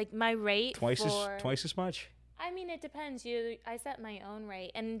 like my rate Twice as much? I mean, it depends. I set my own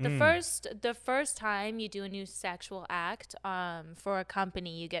rate, and the first time you do a new sexual act, for a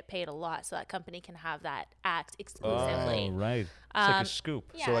company, you get paid a lot, so that company can have that act exclusively. Oh, right. It's like a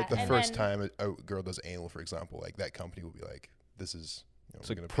scoop. Yeah, So like the and first then- time a girl does anal, for example, like that company will be like, this is, It's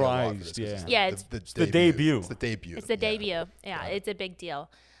we're like gonna pay a lot for prized, this 'cause yeah. it's the debut. It's the debut. It's the debut. Yeah, it's a big deal.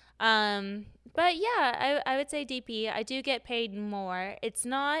 But yeah, I would say DP. I do get paid more. It's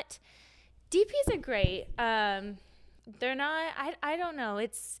not. DPs are great. They're not. I don't know.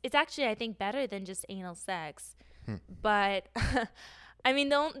 It's actually, I think, better than just anal sex. But I mean,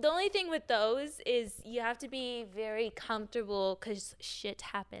 the only thing with those is you have to be very comfortable because shit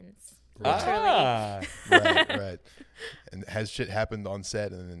happens. Literally. Right. And has shit happened on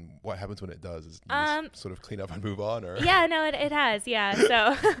set, and then what happens when it does? Is you just sort of clean up and move on, or Yeah, no, it has. Yeah.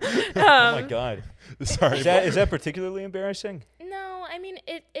 So. Oh my God. sorry, Is that particularly embarrassing? No, I mean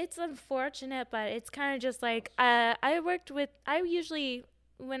it's unfortunate, but it's kind of just like I usually,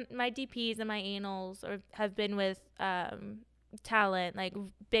 when my DPs and my anals have been with talent, like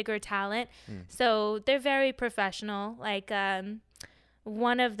bigger talent, so they're very professional. Like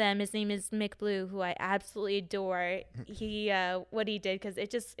one of them, his name is Mick Blue, who I absolutely adore. He what he did, because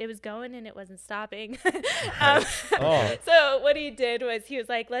it was going and it wasn't stopping. So what he did was he was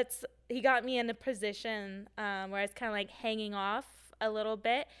like, he got me in a position where I was kind of like hanging off a little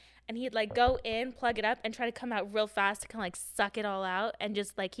bit, and he'd like go in, plug it up, and try to come out real fast to kind of like suck it all out, and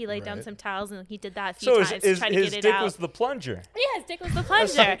just like he laid down some towels and he did that a few times to try to get it out. His dick was the plunger. Yeah, his dick was the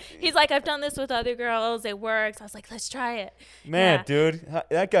plunger. He's like, I've done this with other girls, it works. I was like, let's try it. Man, Yeah. dude,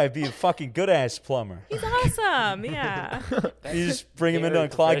 that guy'd be a fucking good ass plumber. He's awesome. Yeah. You just bring him in to very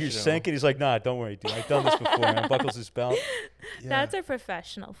unclog your professional. sink, and he's like, "Nah, don't worry, dude. I've done this before." And buckles his belt. That's a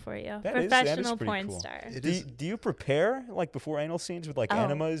professional for you. That is Professional pretty porn cool. star. Do you prepare like before anal scenes with like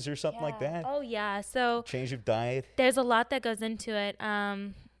enemas or something like that? Oh yeah. So Change of diet. there's a lot that goes into it.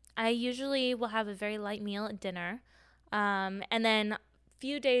 I usually will have a very light meal at dinner, and then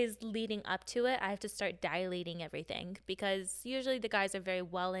few days leading up to it, I have to start dilating everything, because usually the guys are very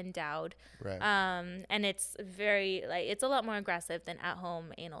well endowed, Right. and it's very it's a lot more aggressive than at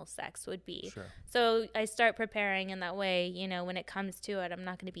home anal sex would be. Sure. So I start preparing, and that way, when it comes to it, I'm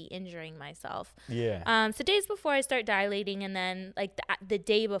not going to be injuring myself. Yeah. So days before I start dilating, and then like the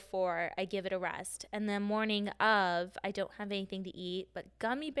day before I give it a rest, and then morning of I don't have anything to eat but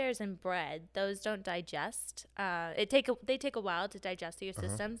gummy bears and bread. Those don't digest. They take a while to digest through your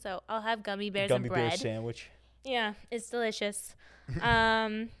system. So I'll have gummy bears Gummy and bread. bear sandwich. Yeah, it's delicious.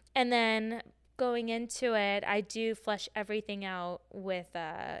 And then going into it, I do flush everything out with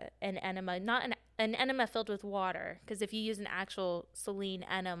an enema, not an enema filled with water, because if you use an actual saline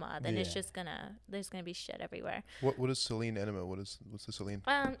enema, then it's just there's gonna be shit everywhere. What is saline enema? What's the saline?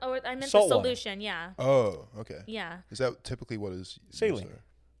 Or I meant Salt the water. solution. Yeah, Oh, okay. yeah. Is that typically what is used Saline. there?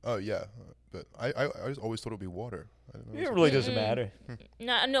 Oh yeah, but I always thought it would be water. I don't know. It really doesn't matter.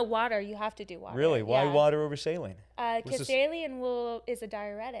 No water. You have to do water. Really? Why Yeah. water over saline? What's Because this- saline is a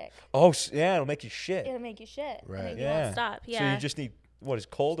diuretic. Oh, yeah, it'll make you shit. It'll make you shit. Right. And you Yeah. won't stop. Yeah. So you just need is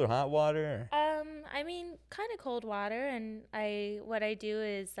cold or hot water? I mean, kind of cold water, and what I do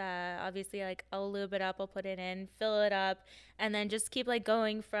is obviously like I'll lube it up, I'll put it in, fill it up, and then just keep like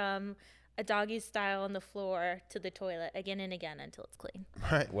going from a doggy style on the floor to the toilet again and again until it's clean.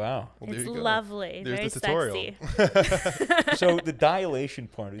 Right. Wow. Well, there It's you go. lovely, There's very the tutorial. sexy. So the dilation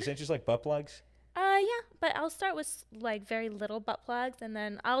part, is that just like butt plugs? Yeah, but I'll start with like very little butt plugs, and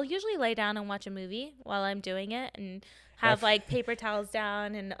then I'll usually lay down and watch a movie while I'm doing it, and have like paper towels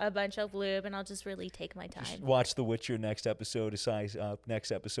down and a bunch of lube, and I'll just really take my time. Just watch The Witcher, next episode is size up,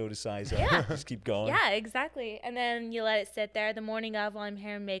 next episode is size up. Just keep going. Yeah, exactly. And then you let it sit there. The morning of, while I'm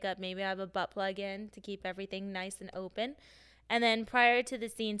hair and makeup, maybe I have a butt plug in to keep everything nice and open. And then prior to the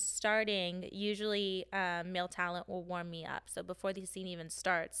scene starting, usually male talent will warm me up. So before the scene even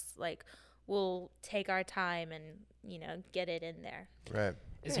starts, like we'll take our time and, get it in there. Right.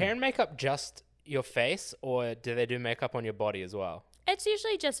 Is hair and makeup just your face, or do they do makeup on your body as well? It's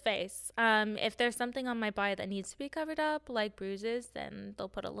usually just face. If there's something on my body that needs to be covered up, like bruises, then they'll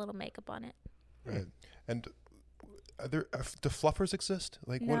put a little makeup on it. Right. And do fluffers exist?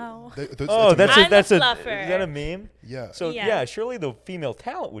 Like No. what? Oh, that's I'm a that's the a fluffer. is that a meme? yeah. So Yeah. yeah, surely the female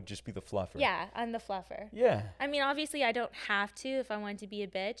talent would just be the fluffer. Yeah, I'm the fluffer. Yeah. I mean, obviously, I don't have to if I want to be a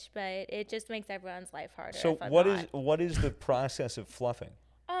bitch, but it just makes everyone's life harder. So if I'm what is the process of fluffing?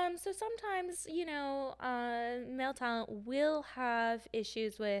 So sometimes, male talent will have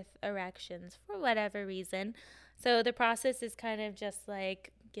issues with erections for whatever reason. So the process is kind of just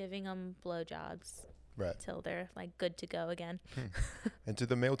like giving them blowjobs Right. till they're like good to go again. And do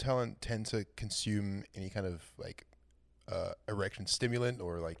the male talent tend to consume any kind of like erection stimulant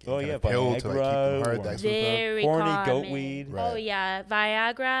or like any kind of pill to like keep them Viagra hard? or- That sort of stuff? Very Horny common. goat weed. Oh Right. yeah,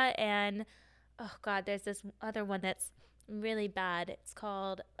 Viagra and oh god, there's this other one that's really bad. It's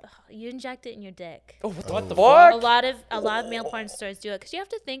called you inject it in your dick. Oh, what the A fuck? lot of male porn stars do it because you have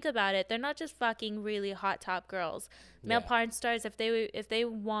to think about it. They're not just fucking really hot top girls. Male Yeah. porn stars, if they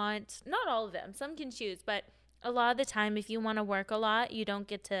want, not all of them, some can choose, but a lot of the time, if you want to work a lot, you don't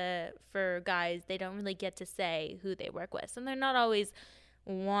get to. For guys, they don't really get to say who they work with, and they're not always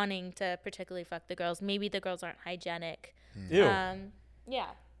wanting to particularly fuck the girls. Maybe the girls aren't hygienic. Ew. Yeah.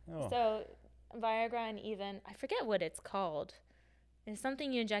 Oh. So Viagra and even I forget what it's called. It's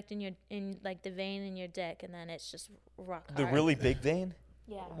something you inject in like the vein in your dick, and then it's just rock hard. The really big vein?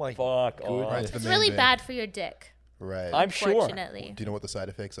 Yeah. My Fuck. Oh. Right to the It's main really vein. bad for your dick. Right. I'm sure. Unfortunately. Do you know what the side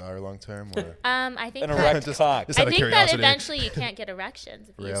effects are long term? Or I think An that erect cock. just I out of think that curiosity. eventually you can't get erections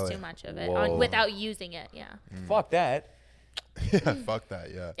if you use Really? too much of it Whoa. without using it. Yeah. Fuck that. Yeah, fuck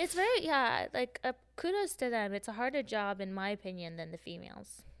that. Yeah. It's very like kudos to them. It's a harder job in my opinion than the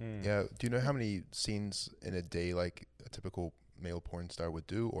females. Yeah. Do you know how many scenes in a day like a typical male porn star would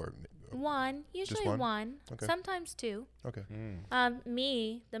do? Or One, usually one? one, Okay. sometimes two. okay.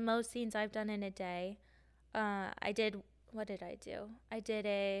 Me, the most scenes I've done in a day, what did I do? I did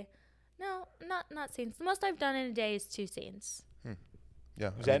not scenes. The most I've done in a day is 2 scenes.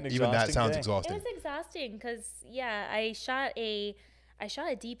 Yeah. Was that an even that exhausting sounds day? exhausting. It was exhausting because I shot a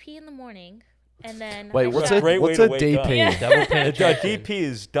DP in the morning, and then Wait, I what's shot, a great way what's to a wake up. DP? Yeah. Double DP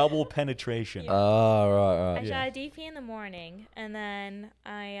is double penetration. Oh, right. I shot a DP in the morning, and then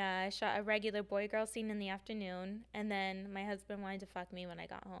I shot a regular boy-girl scene in the afternoon, and then my husband wanted to fuck me when I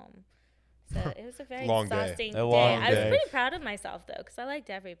got home. So it was a very Long day. exhausting A long I was day. pretty proud of myself, though, because I liked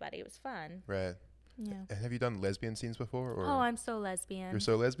everybody. It was fun. Right. Yeah. And have you done lesbian scenes before? Or Oh, I'm so lesbian. you're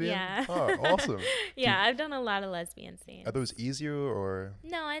so lesbian? Yeah. Oh, awesome. Yeah, I've done a lot of lesbian scenes. Are those easier or?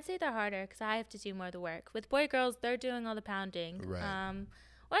 No, I'd say they're harder because I have to do more of the work. With boy girls, they're doing all the pounding. Right.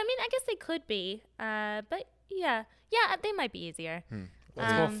 Well, I mean, I guess they could be, but yeah, they might be easier.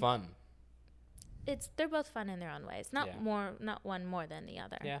 What's more fun? They're both fun in their own ways. Not Yeah. one more than the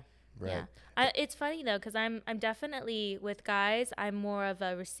other. Yeah. Right. Yeah. It's funny though because I'm definitely with guys I'm more of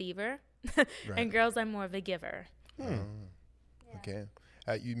a receiver, Right. and girls I'm more of a giver. Okay.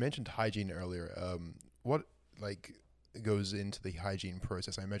 You mentioned hygiene earlier. What like goes into the hygiene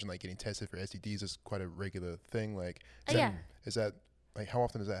process? I imagine like getting tested for STDs is quite a regular thing. Like, Yeah. Is that like how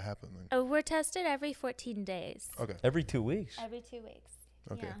often does that happen? Like, Oh, we're tested every 14 days. okay. Every 2 weeks. Every 2 weeks.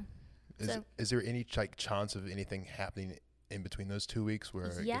 Okay. Yeah. Is there any like chance of anything happening in between those 2 weeks where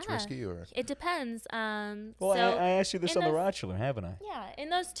it gets Yeah. risky or? It depends. Well, So I asked you this in on The those- Bachelor, haven't I? Yeah, in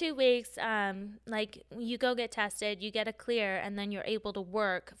those 2 weeks, like you go get tested, you get a clear, and then you're able to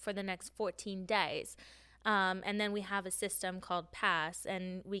work for the next 14 days. And then we have a system called PASS,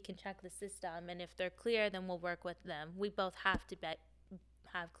 and we can check the system. And if they're clear, then we'll work with them. We both have to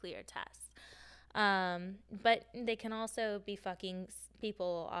have clear tests. But they can also be fucking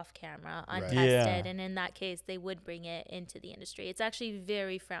people off camera, Right. untested, Yeah. and in that case, they would bring it into the industry. It's actually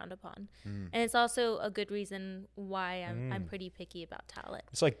very frowned upon, and it's also a good reason why I'm pretty picky about talent.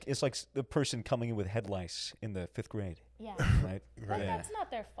 It's like the person coming in with head lice in the 5th grade, Yeah, right? but Yeah. that's not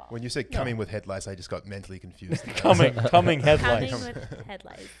their fault. When you say coming with head lice, I just got mentally confused. coming head Coming lice. with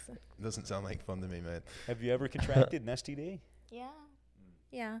headlights. Doesn't sound like fun to me, man. Have you ever contracted an STD?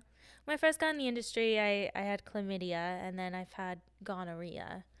 Yeah. When I first got in the industry, I had chlamydia, and then I've had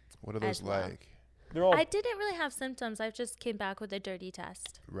gonorrhea. What are those As well. like? They're all I didn't really have symptoms. I just came back with a dirty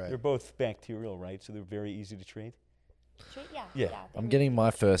test. Right. they're both bacterial, right? So they're very easy to treat. Yeah. Yeah. they I'm were- getting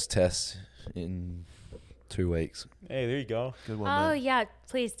my first test in 2 weeks. Hey, there you go. Good one, Oh man. yeah,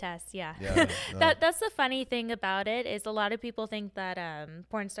 please test. Yeah. Yeah. no. That's the funny thing about it is a lot of people think that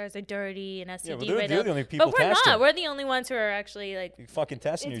porn stars are dirty and STD Yeah, but they're riddled, the only people but we're testing. not. We're the only ones who are actually like. You fucking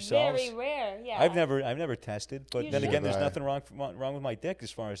testing It's yourselves. very rare. Yeah. I've never tested, but You then should. again, there's Right. nothing wrong with my dick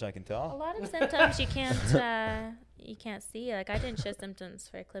as far as I can A tell. lot of symptoms you can't see. Like I didn't show symptoms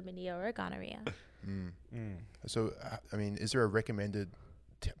for chlamydia or gonorrhea. So, I mean, is there a recommended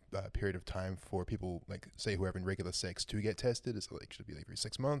period of time for people, like say who are having regular sex, to get tested? Is it like, should it be like every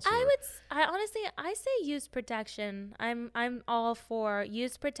 6 months? I honestly, I say use protection. I'm all for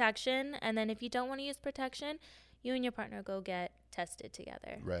use protection, and then if you don't want to use protection, you and your partner go get tested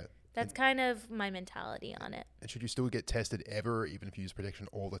together. Right. That's kind of my mentality on it. And should you still get tested ever, even if you use protection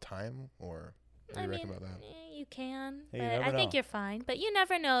all the time, or what do you reckon about that? You can, Hey, you but never I think know. you're fine. But you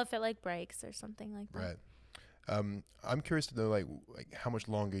never know if it like breaks or something like that. Right. I'm curious to know like how much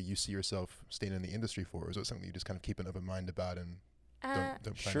longer you see yourself staying in the industry for. Or is it something you just kind of keep an open mind about and don't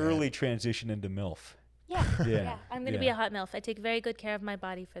plan Surely ahead? transition into MILF. Yeah, Yeah. I'm gonna be a hot MILF. I take very good care of my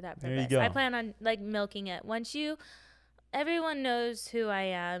body for that purpose. There you go. I plan on like milking it. Everyone knows who I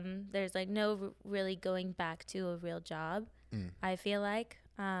am. There's like no really going back to a real job. I feel like,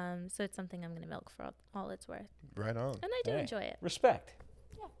 so it's something I'm gonna milk for all it's worth, Right on. and I do Hey. enjoy it. Respect.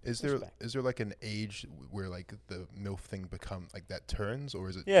 Is there Respect. like an age where like the MILF thing become like that turns, or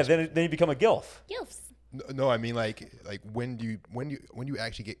is it? Yeah, just- then you become a GILF. Gilfs. No, I mean like when do you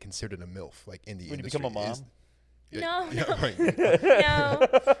actually get considered a MILF, like in the When you industry? become a mom? Is- No, yeah, no. right.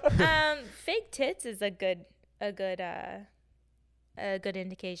 No. Fake tits is a good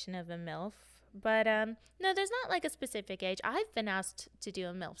indication of a MILF. But no, there's not like a specific age. I've been asked to do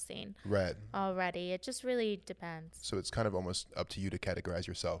a MILF scene Right. already. It just really depends. So it's kind of almost up to you to categorize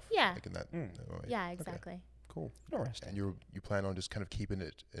yourself. Yeah. Like in that. that way. Yeah, exactly. Cool. Interesting. And you plan on just kind of keeping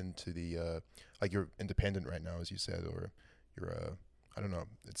it into the like you're independent right now, as you said, or you're I don't know.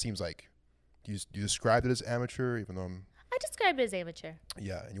 It seems like you described it as amateur, even though I describe it as amateur.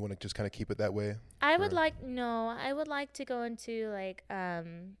 yeah, and you want to just kind of keep it that way. I would Or- like to go into like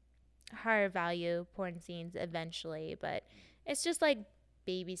higher value porn scenes eventually, but it's just like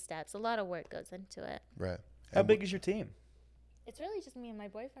baby steps. A lot of work goes into it. Right. How And big is your team? It's really just me and my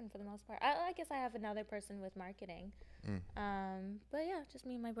boyfriend for the most part. I guess I have another person with marketing. But yeah, just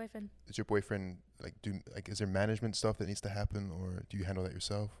me and my boyfriend. Is your boyfriend is there management stuff that needs to happen, or do you handle that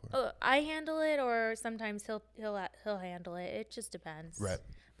yourself? Or? Oh, I handle it, or sometimes he'll handle it. It just depends. Right.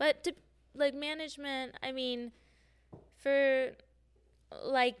 But like management, I mean, for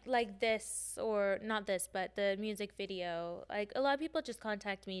like this, or not this, but the music video, like a lot of people just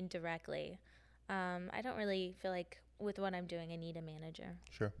contact me directly. I don't really feel like with what I'm doing I need a manager.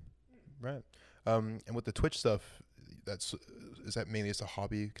 Sure. Right. And with the Twitch stuff, is that mainly just a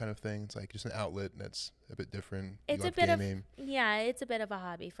hobby kind of thing? It's like just an outlet that's a bit different. You It's a love bit gaming. it's a bit of a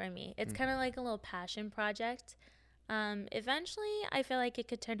hobby for me. It's kind of like a little passion project. Eventually I feel like it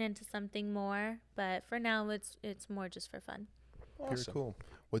could turn into something more, but for now it's more just for fun. Very cool.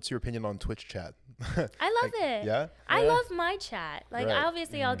 What's your opinion on Twitch chat? I love it. Yeah? I love my chat. Like, Right.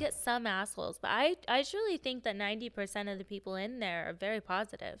 obviously, I'll get some assholes, but I truly think that 90% of the people in there are very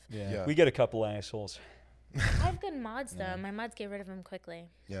positive. Yeah. We get a couple assholes. I have good mods, though. My mods get rid of them quickly.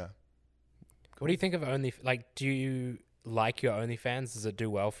 Yeah. What do you think of do you like your OnlyFans? Does it do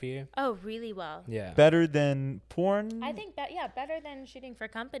well for you? Oh, really well. Yeah. Better than porn? I think better than shooting for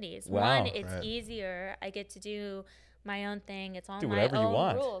companies. Wow. One, it's Right. easier. I get to do my own thing. It's on Do my whatever you own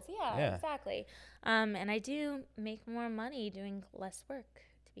want. rules. Yeah, Yeah. exactly. And I do make more money doing less work,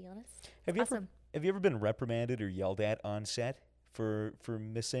 to be honest. Have you Awesome. ever been reprimanded or yelled at on set for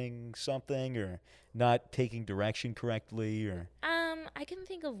missing something or not taking direction correctly or? I can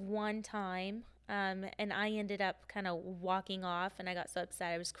think of one time, and I ended up kind of walking off, and I got so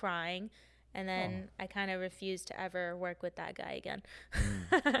upset I was crying, and then I kind of refused to ever work with that guy again.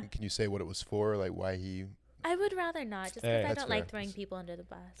 And can you say what it was for? Like why he? I would rather not, just Hey, because I that's don't like fair. throwing people under the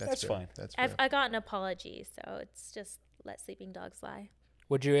bus. That's fair. fine. That's fair. I got an apology, so it's just let sleeping dogs lie.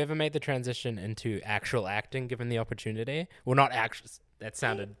 Would you ever make the transition into actual acting given the opportunity? Well, not actual. That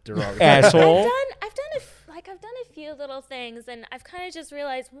sounded derogatory. Asshole. I've done a few little things, and I've kind of just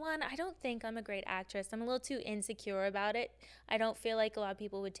realized, one, I don't think I'm a great actress. I'm a little too insecure about it. I don't feel like a lot of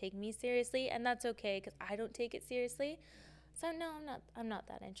people would take me seriously, and that's okay because I don't take it seriously. So no, I'm not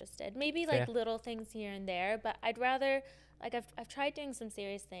that interested. Maybe like Fair. little things here and there, but I'd rather like I've tried doing some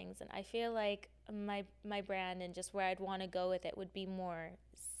serious things, and I feel like my brand and just where I'd want to go with it would be more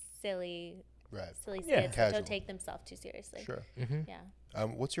silly Right. skits Yeah. that Casual. don't take themselves too seriously. Sure. Yeah.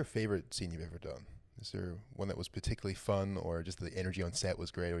 What's your favorite scene you've ever done? Is there one that was particularly fun, or just the energy on set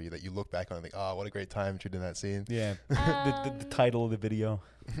was great, or that you look back on and think, oh, what a great time shooting that scene? Yeah. the title of the video.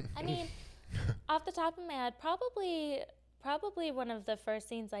 I mean, off the top of my head, probably one of the first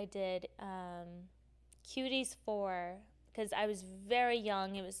scenes I did, Cuties 4, because I was very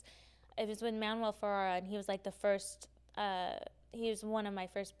young. It was with Manuel Ferrara, and he was like the first he was one of my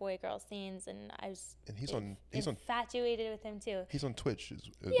first boy-girl scenes, and I was And he's on infatuated with him too. he's on Twitch.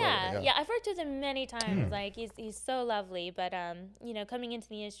 Yeah, I've worked with him many times. Like he's so lovely, but you know, coming into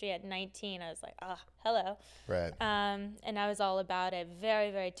the industry at 19, I was like, hello. Right. And I was all about it,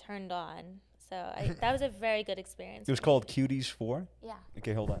 very, very turned on. So that was a very good experience. It was called Cuties 4? Yeah.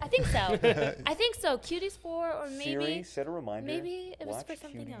 Okay, hold on. I think so. I think so. Cuties 4, or maybe Siri, set a reminder. maybe it was Watch for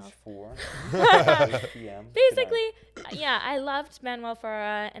something Cuties else. 4, 8 p.m. Basically, yeah, I loved Manuel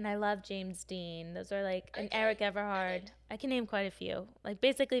Ferrara and I loved James Dean. Those are like, and Eric Everhard. I can name quite a few. Like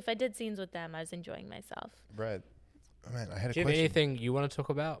basically, if I did scenes with them, I was enjoying myself. Right. Oh, man, I had a Do you have question. anything you want to talk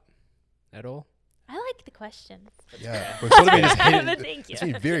about at all? I like the questions. Yeah. Well, sort of just But thank you. It's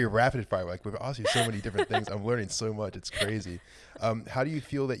been very rapid fire. Like we've asked you so many different things. I'm learning so much. It's crazy. How do you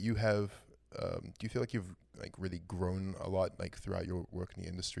feel that you have? Do you feel like you've like really grown a lot like throughout your work in the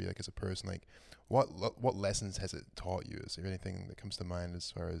industry, like as a person? Like, what lessons has it taught you? Is there anything that comes to mind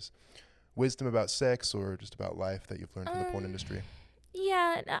as far as wisdom about sex or just about life that you've learned from the porn industry?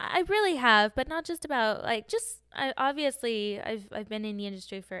 Yeah, I really have, but not just about like obviously I've been in the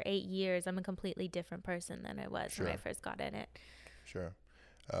industry for 8 years. I'm a completely different person than I was when I first got in it. Sure.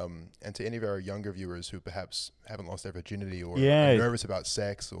 And to any of our younger viewers who perhaps haven't lost their virginity or Yeah. are nervous about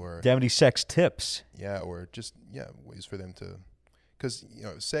sex or Do you have any sex tips? or just ways for them to, because you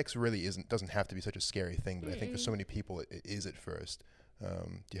know sex really doesn't have to be such a scary thing, but I think for so many people it is at first. Do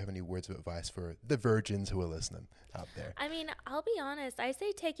you have any words of advice for the virgins who are listening out there? I mean, I'll be honest. I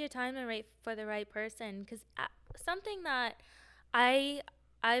say take your time and wait for the right person, because something that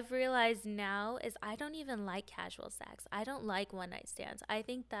I've realized now is I don't even like casual sex. I don't like one-night stands. I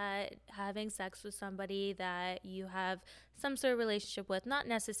think that having sex with somebody that you have some sort of relationship with, not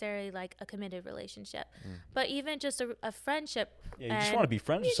necessarily like a committed relationship, but even just a friendship. Yeah, you just want to be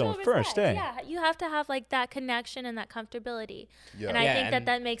friends with mutual someone first, respect. eh? Yeah, you have to have like that connection and that comfortability. Yeah. And I Yeah, think and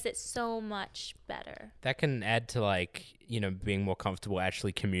that makes it so much better. That can add to like, you know, being more comfortable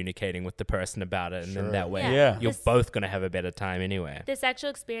actually communicating with the person about it. And then that way Yeah. you're This- both going to have a better time anyway. The sexual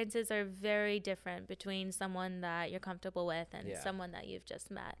experiences are very different between someone that you're comfortable with and someone that you've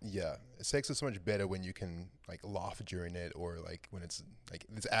just met. Yeah, sex is so much better when you can like laugh during it, or like when it's like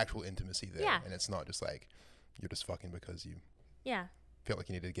there's actual intimacy there, Yeah. and it's not just like you're just fucking because you Yeah. feel like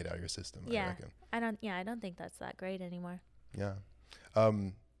you need to get out of your system. I Yeah. reckon. I don't think that's that great anymore. Yeah.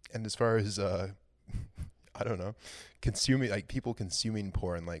 And as far as I don't know, people consuming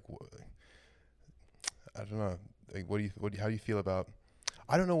porn, like I don't know, like how do you feel about?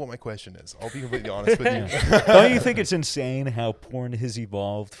 I don't know what my question is. I'll be completely honest with you. Don't you think it's insane how porn has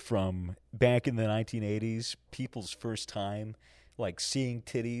evolved from back in the 1980s? People's first time, like seeing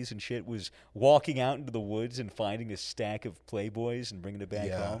titties and shit, was walking out into the woods and finding a stack of Playboys and bringing it back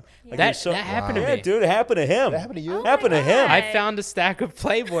Yeah. home. Yeah. Like, That there's happened to yeah, me. dude, it happened to him. That happened to you? Oh Happened my to him. God. I found a stack of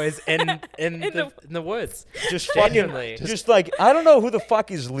Playboys in the woods. Just Genuinely. fucking, just like I don't know who the fuck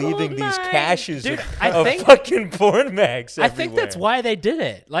is leaving these my. caches Dude, of, I of think- fucking porn mags. I think that's everywhere. why they did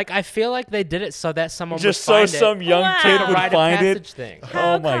it. Like, I feel like they did it so that someone Just would so find some it. young Wow. kid The would rite of find it. passage thing.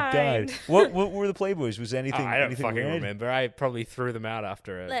 How Oh my kind. god! What were the Playboys? Was anything? I don't anything fucking weird? remember. I probably threw them out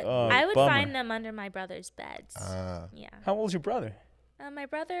after it. Look, Oh, I would bummer. find them under my brother's beds. Yeah. How old's your brother? My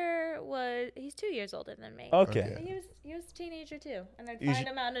brother he's 2 years older than me. Okay. Okay. He was a teenager too. And I'd He's- find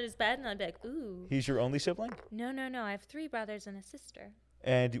him out in his bed and I'd be like, ooh. He's your only sibling? No. I have 3 brothers and a sister.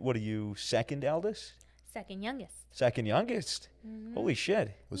 And what are you, second eldest? Second youngest. Second youngest? Mm-hmm. Holy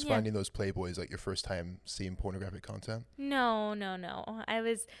shit. Was Yeah. finding those Playboys like your first time seeing pornographic content? No. I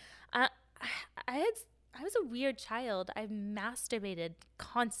was a weird child. I masturbated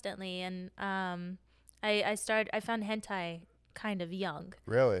constantly, and I found hentai kind of young.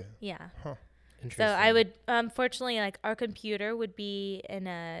 Really? Yeah. So Interesting. I would unfortunately, like, our computer would be in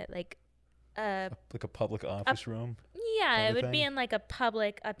a like Like a public office room? yeah, Kinda it would be thing? in like a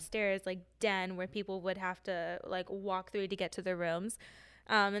public upstairs like den where people would have to like walk through to get to their rooms.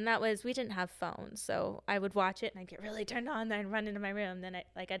 And we didn't have phones, so I would watch it and I'd get really turned on, then I'd run into my room, then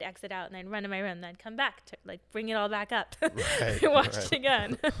I'd exit out and then run to my room, then I'd come back to like bring it all back up, Right, and watch right. it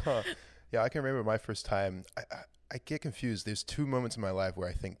again. Huh. Yeah, I can remember my first time. I get confused. There's 2 moments in my life where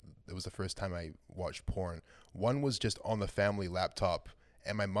I think it was the first time I watched porn. One was just on the family laptop,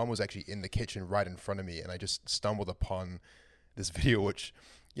 and my mom was actually in the kitchen right in front of me, and I just stumbled upon this video, which,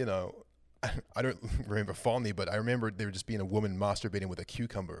 you know, I don't remember fondly, but I remember there just being a woman masturbating with a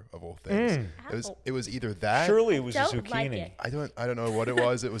cucumber of all things. Ow. It was either that. Surely it was a Don't like zucchini. it. I don't know what it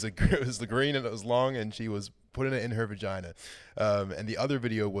was. It was the green and it was long, and she was putting it in her vagina. And the other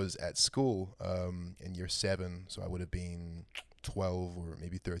video was at school in year 7, so I would have been 12 or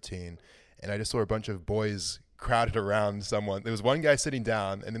maybe 13, and I just saw a bunch of boys crowded around someone. There was one guy sitting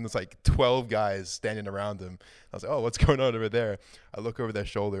down, and then there's like 12 guys standing around him. I was like, oh, what's going on over there? I look over their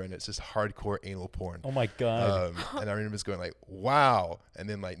shoulder, and it's just hardcore anal porn. Oh my god. And I remember just going like, wow, and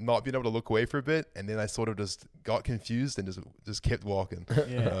then like not being able to look away for a bit, and then I sort of just got confused and just kept walking.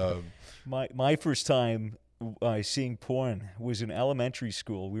 Yeah. My first time seeing porn was in elementary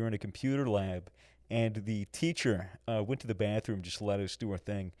school. We were in a computer lab, and the teacher went to the bathroom, just let us do our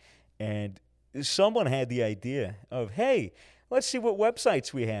thing, and someone had the idea of, hey, let's see what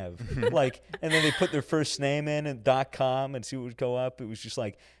websites we have. Like, and then they put their first name in and .com and see what would go up. It was just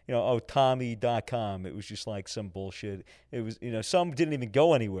like, Tommy.com. It was just like some bullshit. It was, some didn't even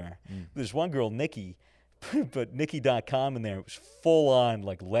go anywhere. There's one girl, Nikki, but Nikki.com in there, it was full on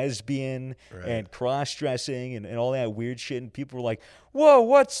like lesbian and cross-dressing and all that weird shit. And people were like, whoa,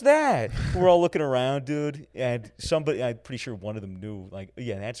 what's that? We're all looking around, dude. And somebody, I'm pretty sure one of them knew, like,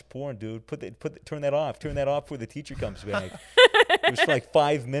 yeah, that's porn, dude. Turn that off. Turn that off before the teacher comes back. It was for like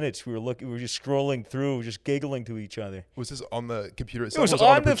 5 minutes. We were just scrolling through, just giggling to each other. Was this on the computer? It was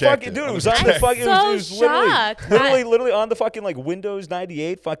on the fucking, dude, it was on the fucking, it was literally on the fucking like Windows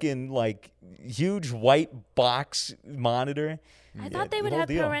 98 fucking like huge white box monitor. I thought they would have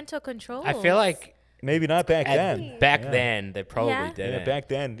parental controls. I feel like maybe not back then. Then they probably did. Yeah, back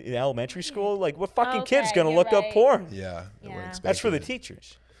then in elementary school, like what fucking kid's gonna look up porn? Yeah. That's for the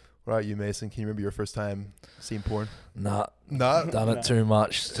teachers. What about you, Mason? Can you remember your first time seeing porn? Nah. No? Done it too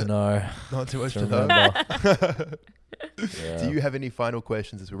much to know. Not too much to remember. know. Do you have any final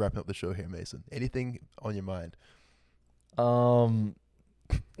questions as we're wrapping up the show here, Mason? Anything on your mind?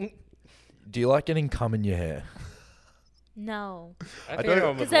 Do you like getting cum in your hair? No. I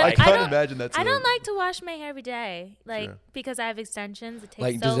can't imagine that. I don't like to wash my hair every day, because I have extensions. It takes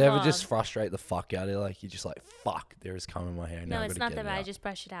like, so does it ever long. just frustrate the fuck out of you? Like, you're just like, fuck, there is cum in my hair. No, it's not that bad. I just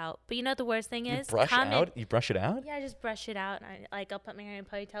brush it out. But the worst thing is, You brush it out? Yeah, I just brush it out, and I'll put my hair in a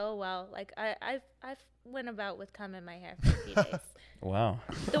ponytail. Well, like I've went about with cum in my hair for a few days. Wow.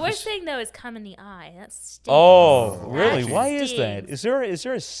 The worst thing though is cum in the eye. That stinks. Oh, really? That Why is that? stinks. Is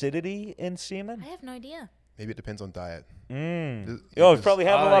there acidity in semen? I have no idea. Maybe it depends on diet. It's probably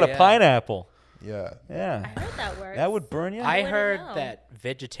having a lot of pineapple. Yeah. Yeah. I heard that word. That would burn you? I heard know. that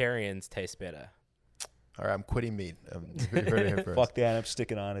vegetarians taste better. All right, I'm quitting meat. You heard it here first. Fuck that. I'm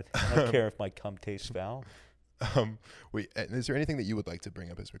sticking on it. I don't care if my cum tastes foul. Is there anything that you would like to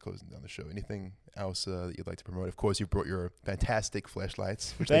bring up as we're closing down the show? Anything else that you'd like to promote? Of course, you brought your fantastic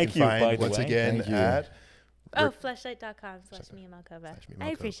flashlights, which Thank they you, can by find the once way. again Thank you. at... flashlight.com/Mia Malkova.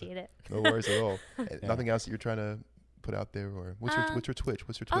 I appreciate it. No worries at all. Nothing else that you're trying to put out there, or what's your Twitch?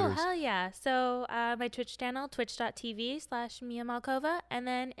 What's your Twitter? Oh, hell yeah. So my Twitch channel, twitch.tv/Mia Malkova, and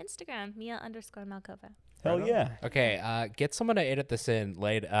then Instagram, Mia_Malkova. Hell yeah. Okay, get someone to edit this in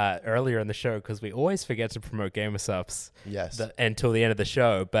earlier in the show, because we always forget to promote Gamer Subs until the end of the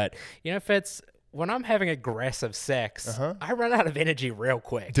show. But, Fitz, when I'm having aggressive sex, I run out of energy real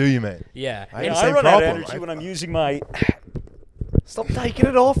quick. Do you, man? Yeah. I run out of energy when I'm using my... Stop taking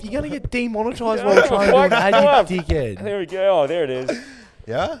it off. You're going to get demonetized while trying to do an ad, you dickhead. There we go. Oh, there it is.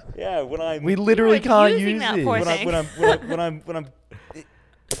 Yeah? Yeah, when I'm... We literally can't using use that it. poor When I'm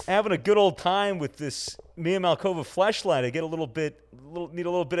having a good old time with this Mia Malkova fleshlight, I get need a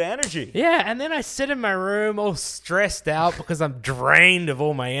little bit of energy. Yeah, and then I sit in my room all stressed out because I'm drained of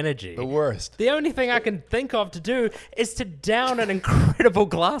all my energy. The worst. The only thing I can think of to do is to down an incredible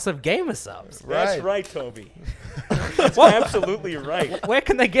glass of Gamer Subs. That's right, Toby. That's absolutely right. Where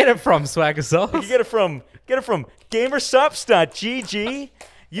can they get it from, Swagger Sauce? You get it from gamersubs.gg.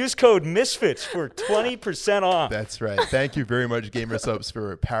 Use code MISFITS for 20% off. That's right. Thank you very much, Gamer Subs,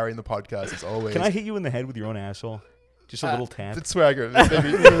 for powering the podcast as always. Can I hit you in the head with your own asshole? Just a little tap. It's Swagger. Can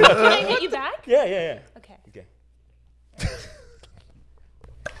I hit you back? Yeah. Okay.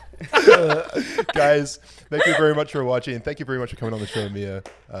 Guys, thank you very much for watching. Thank you very much for coming on the show, Mia.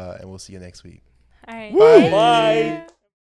 And we'll see you next week. All right. Bye.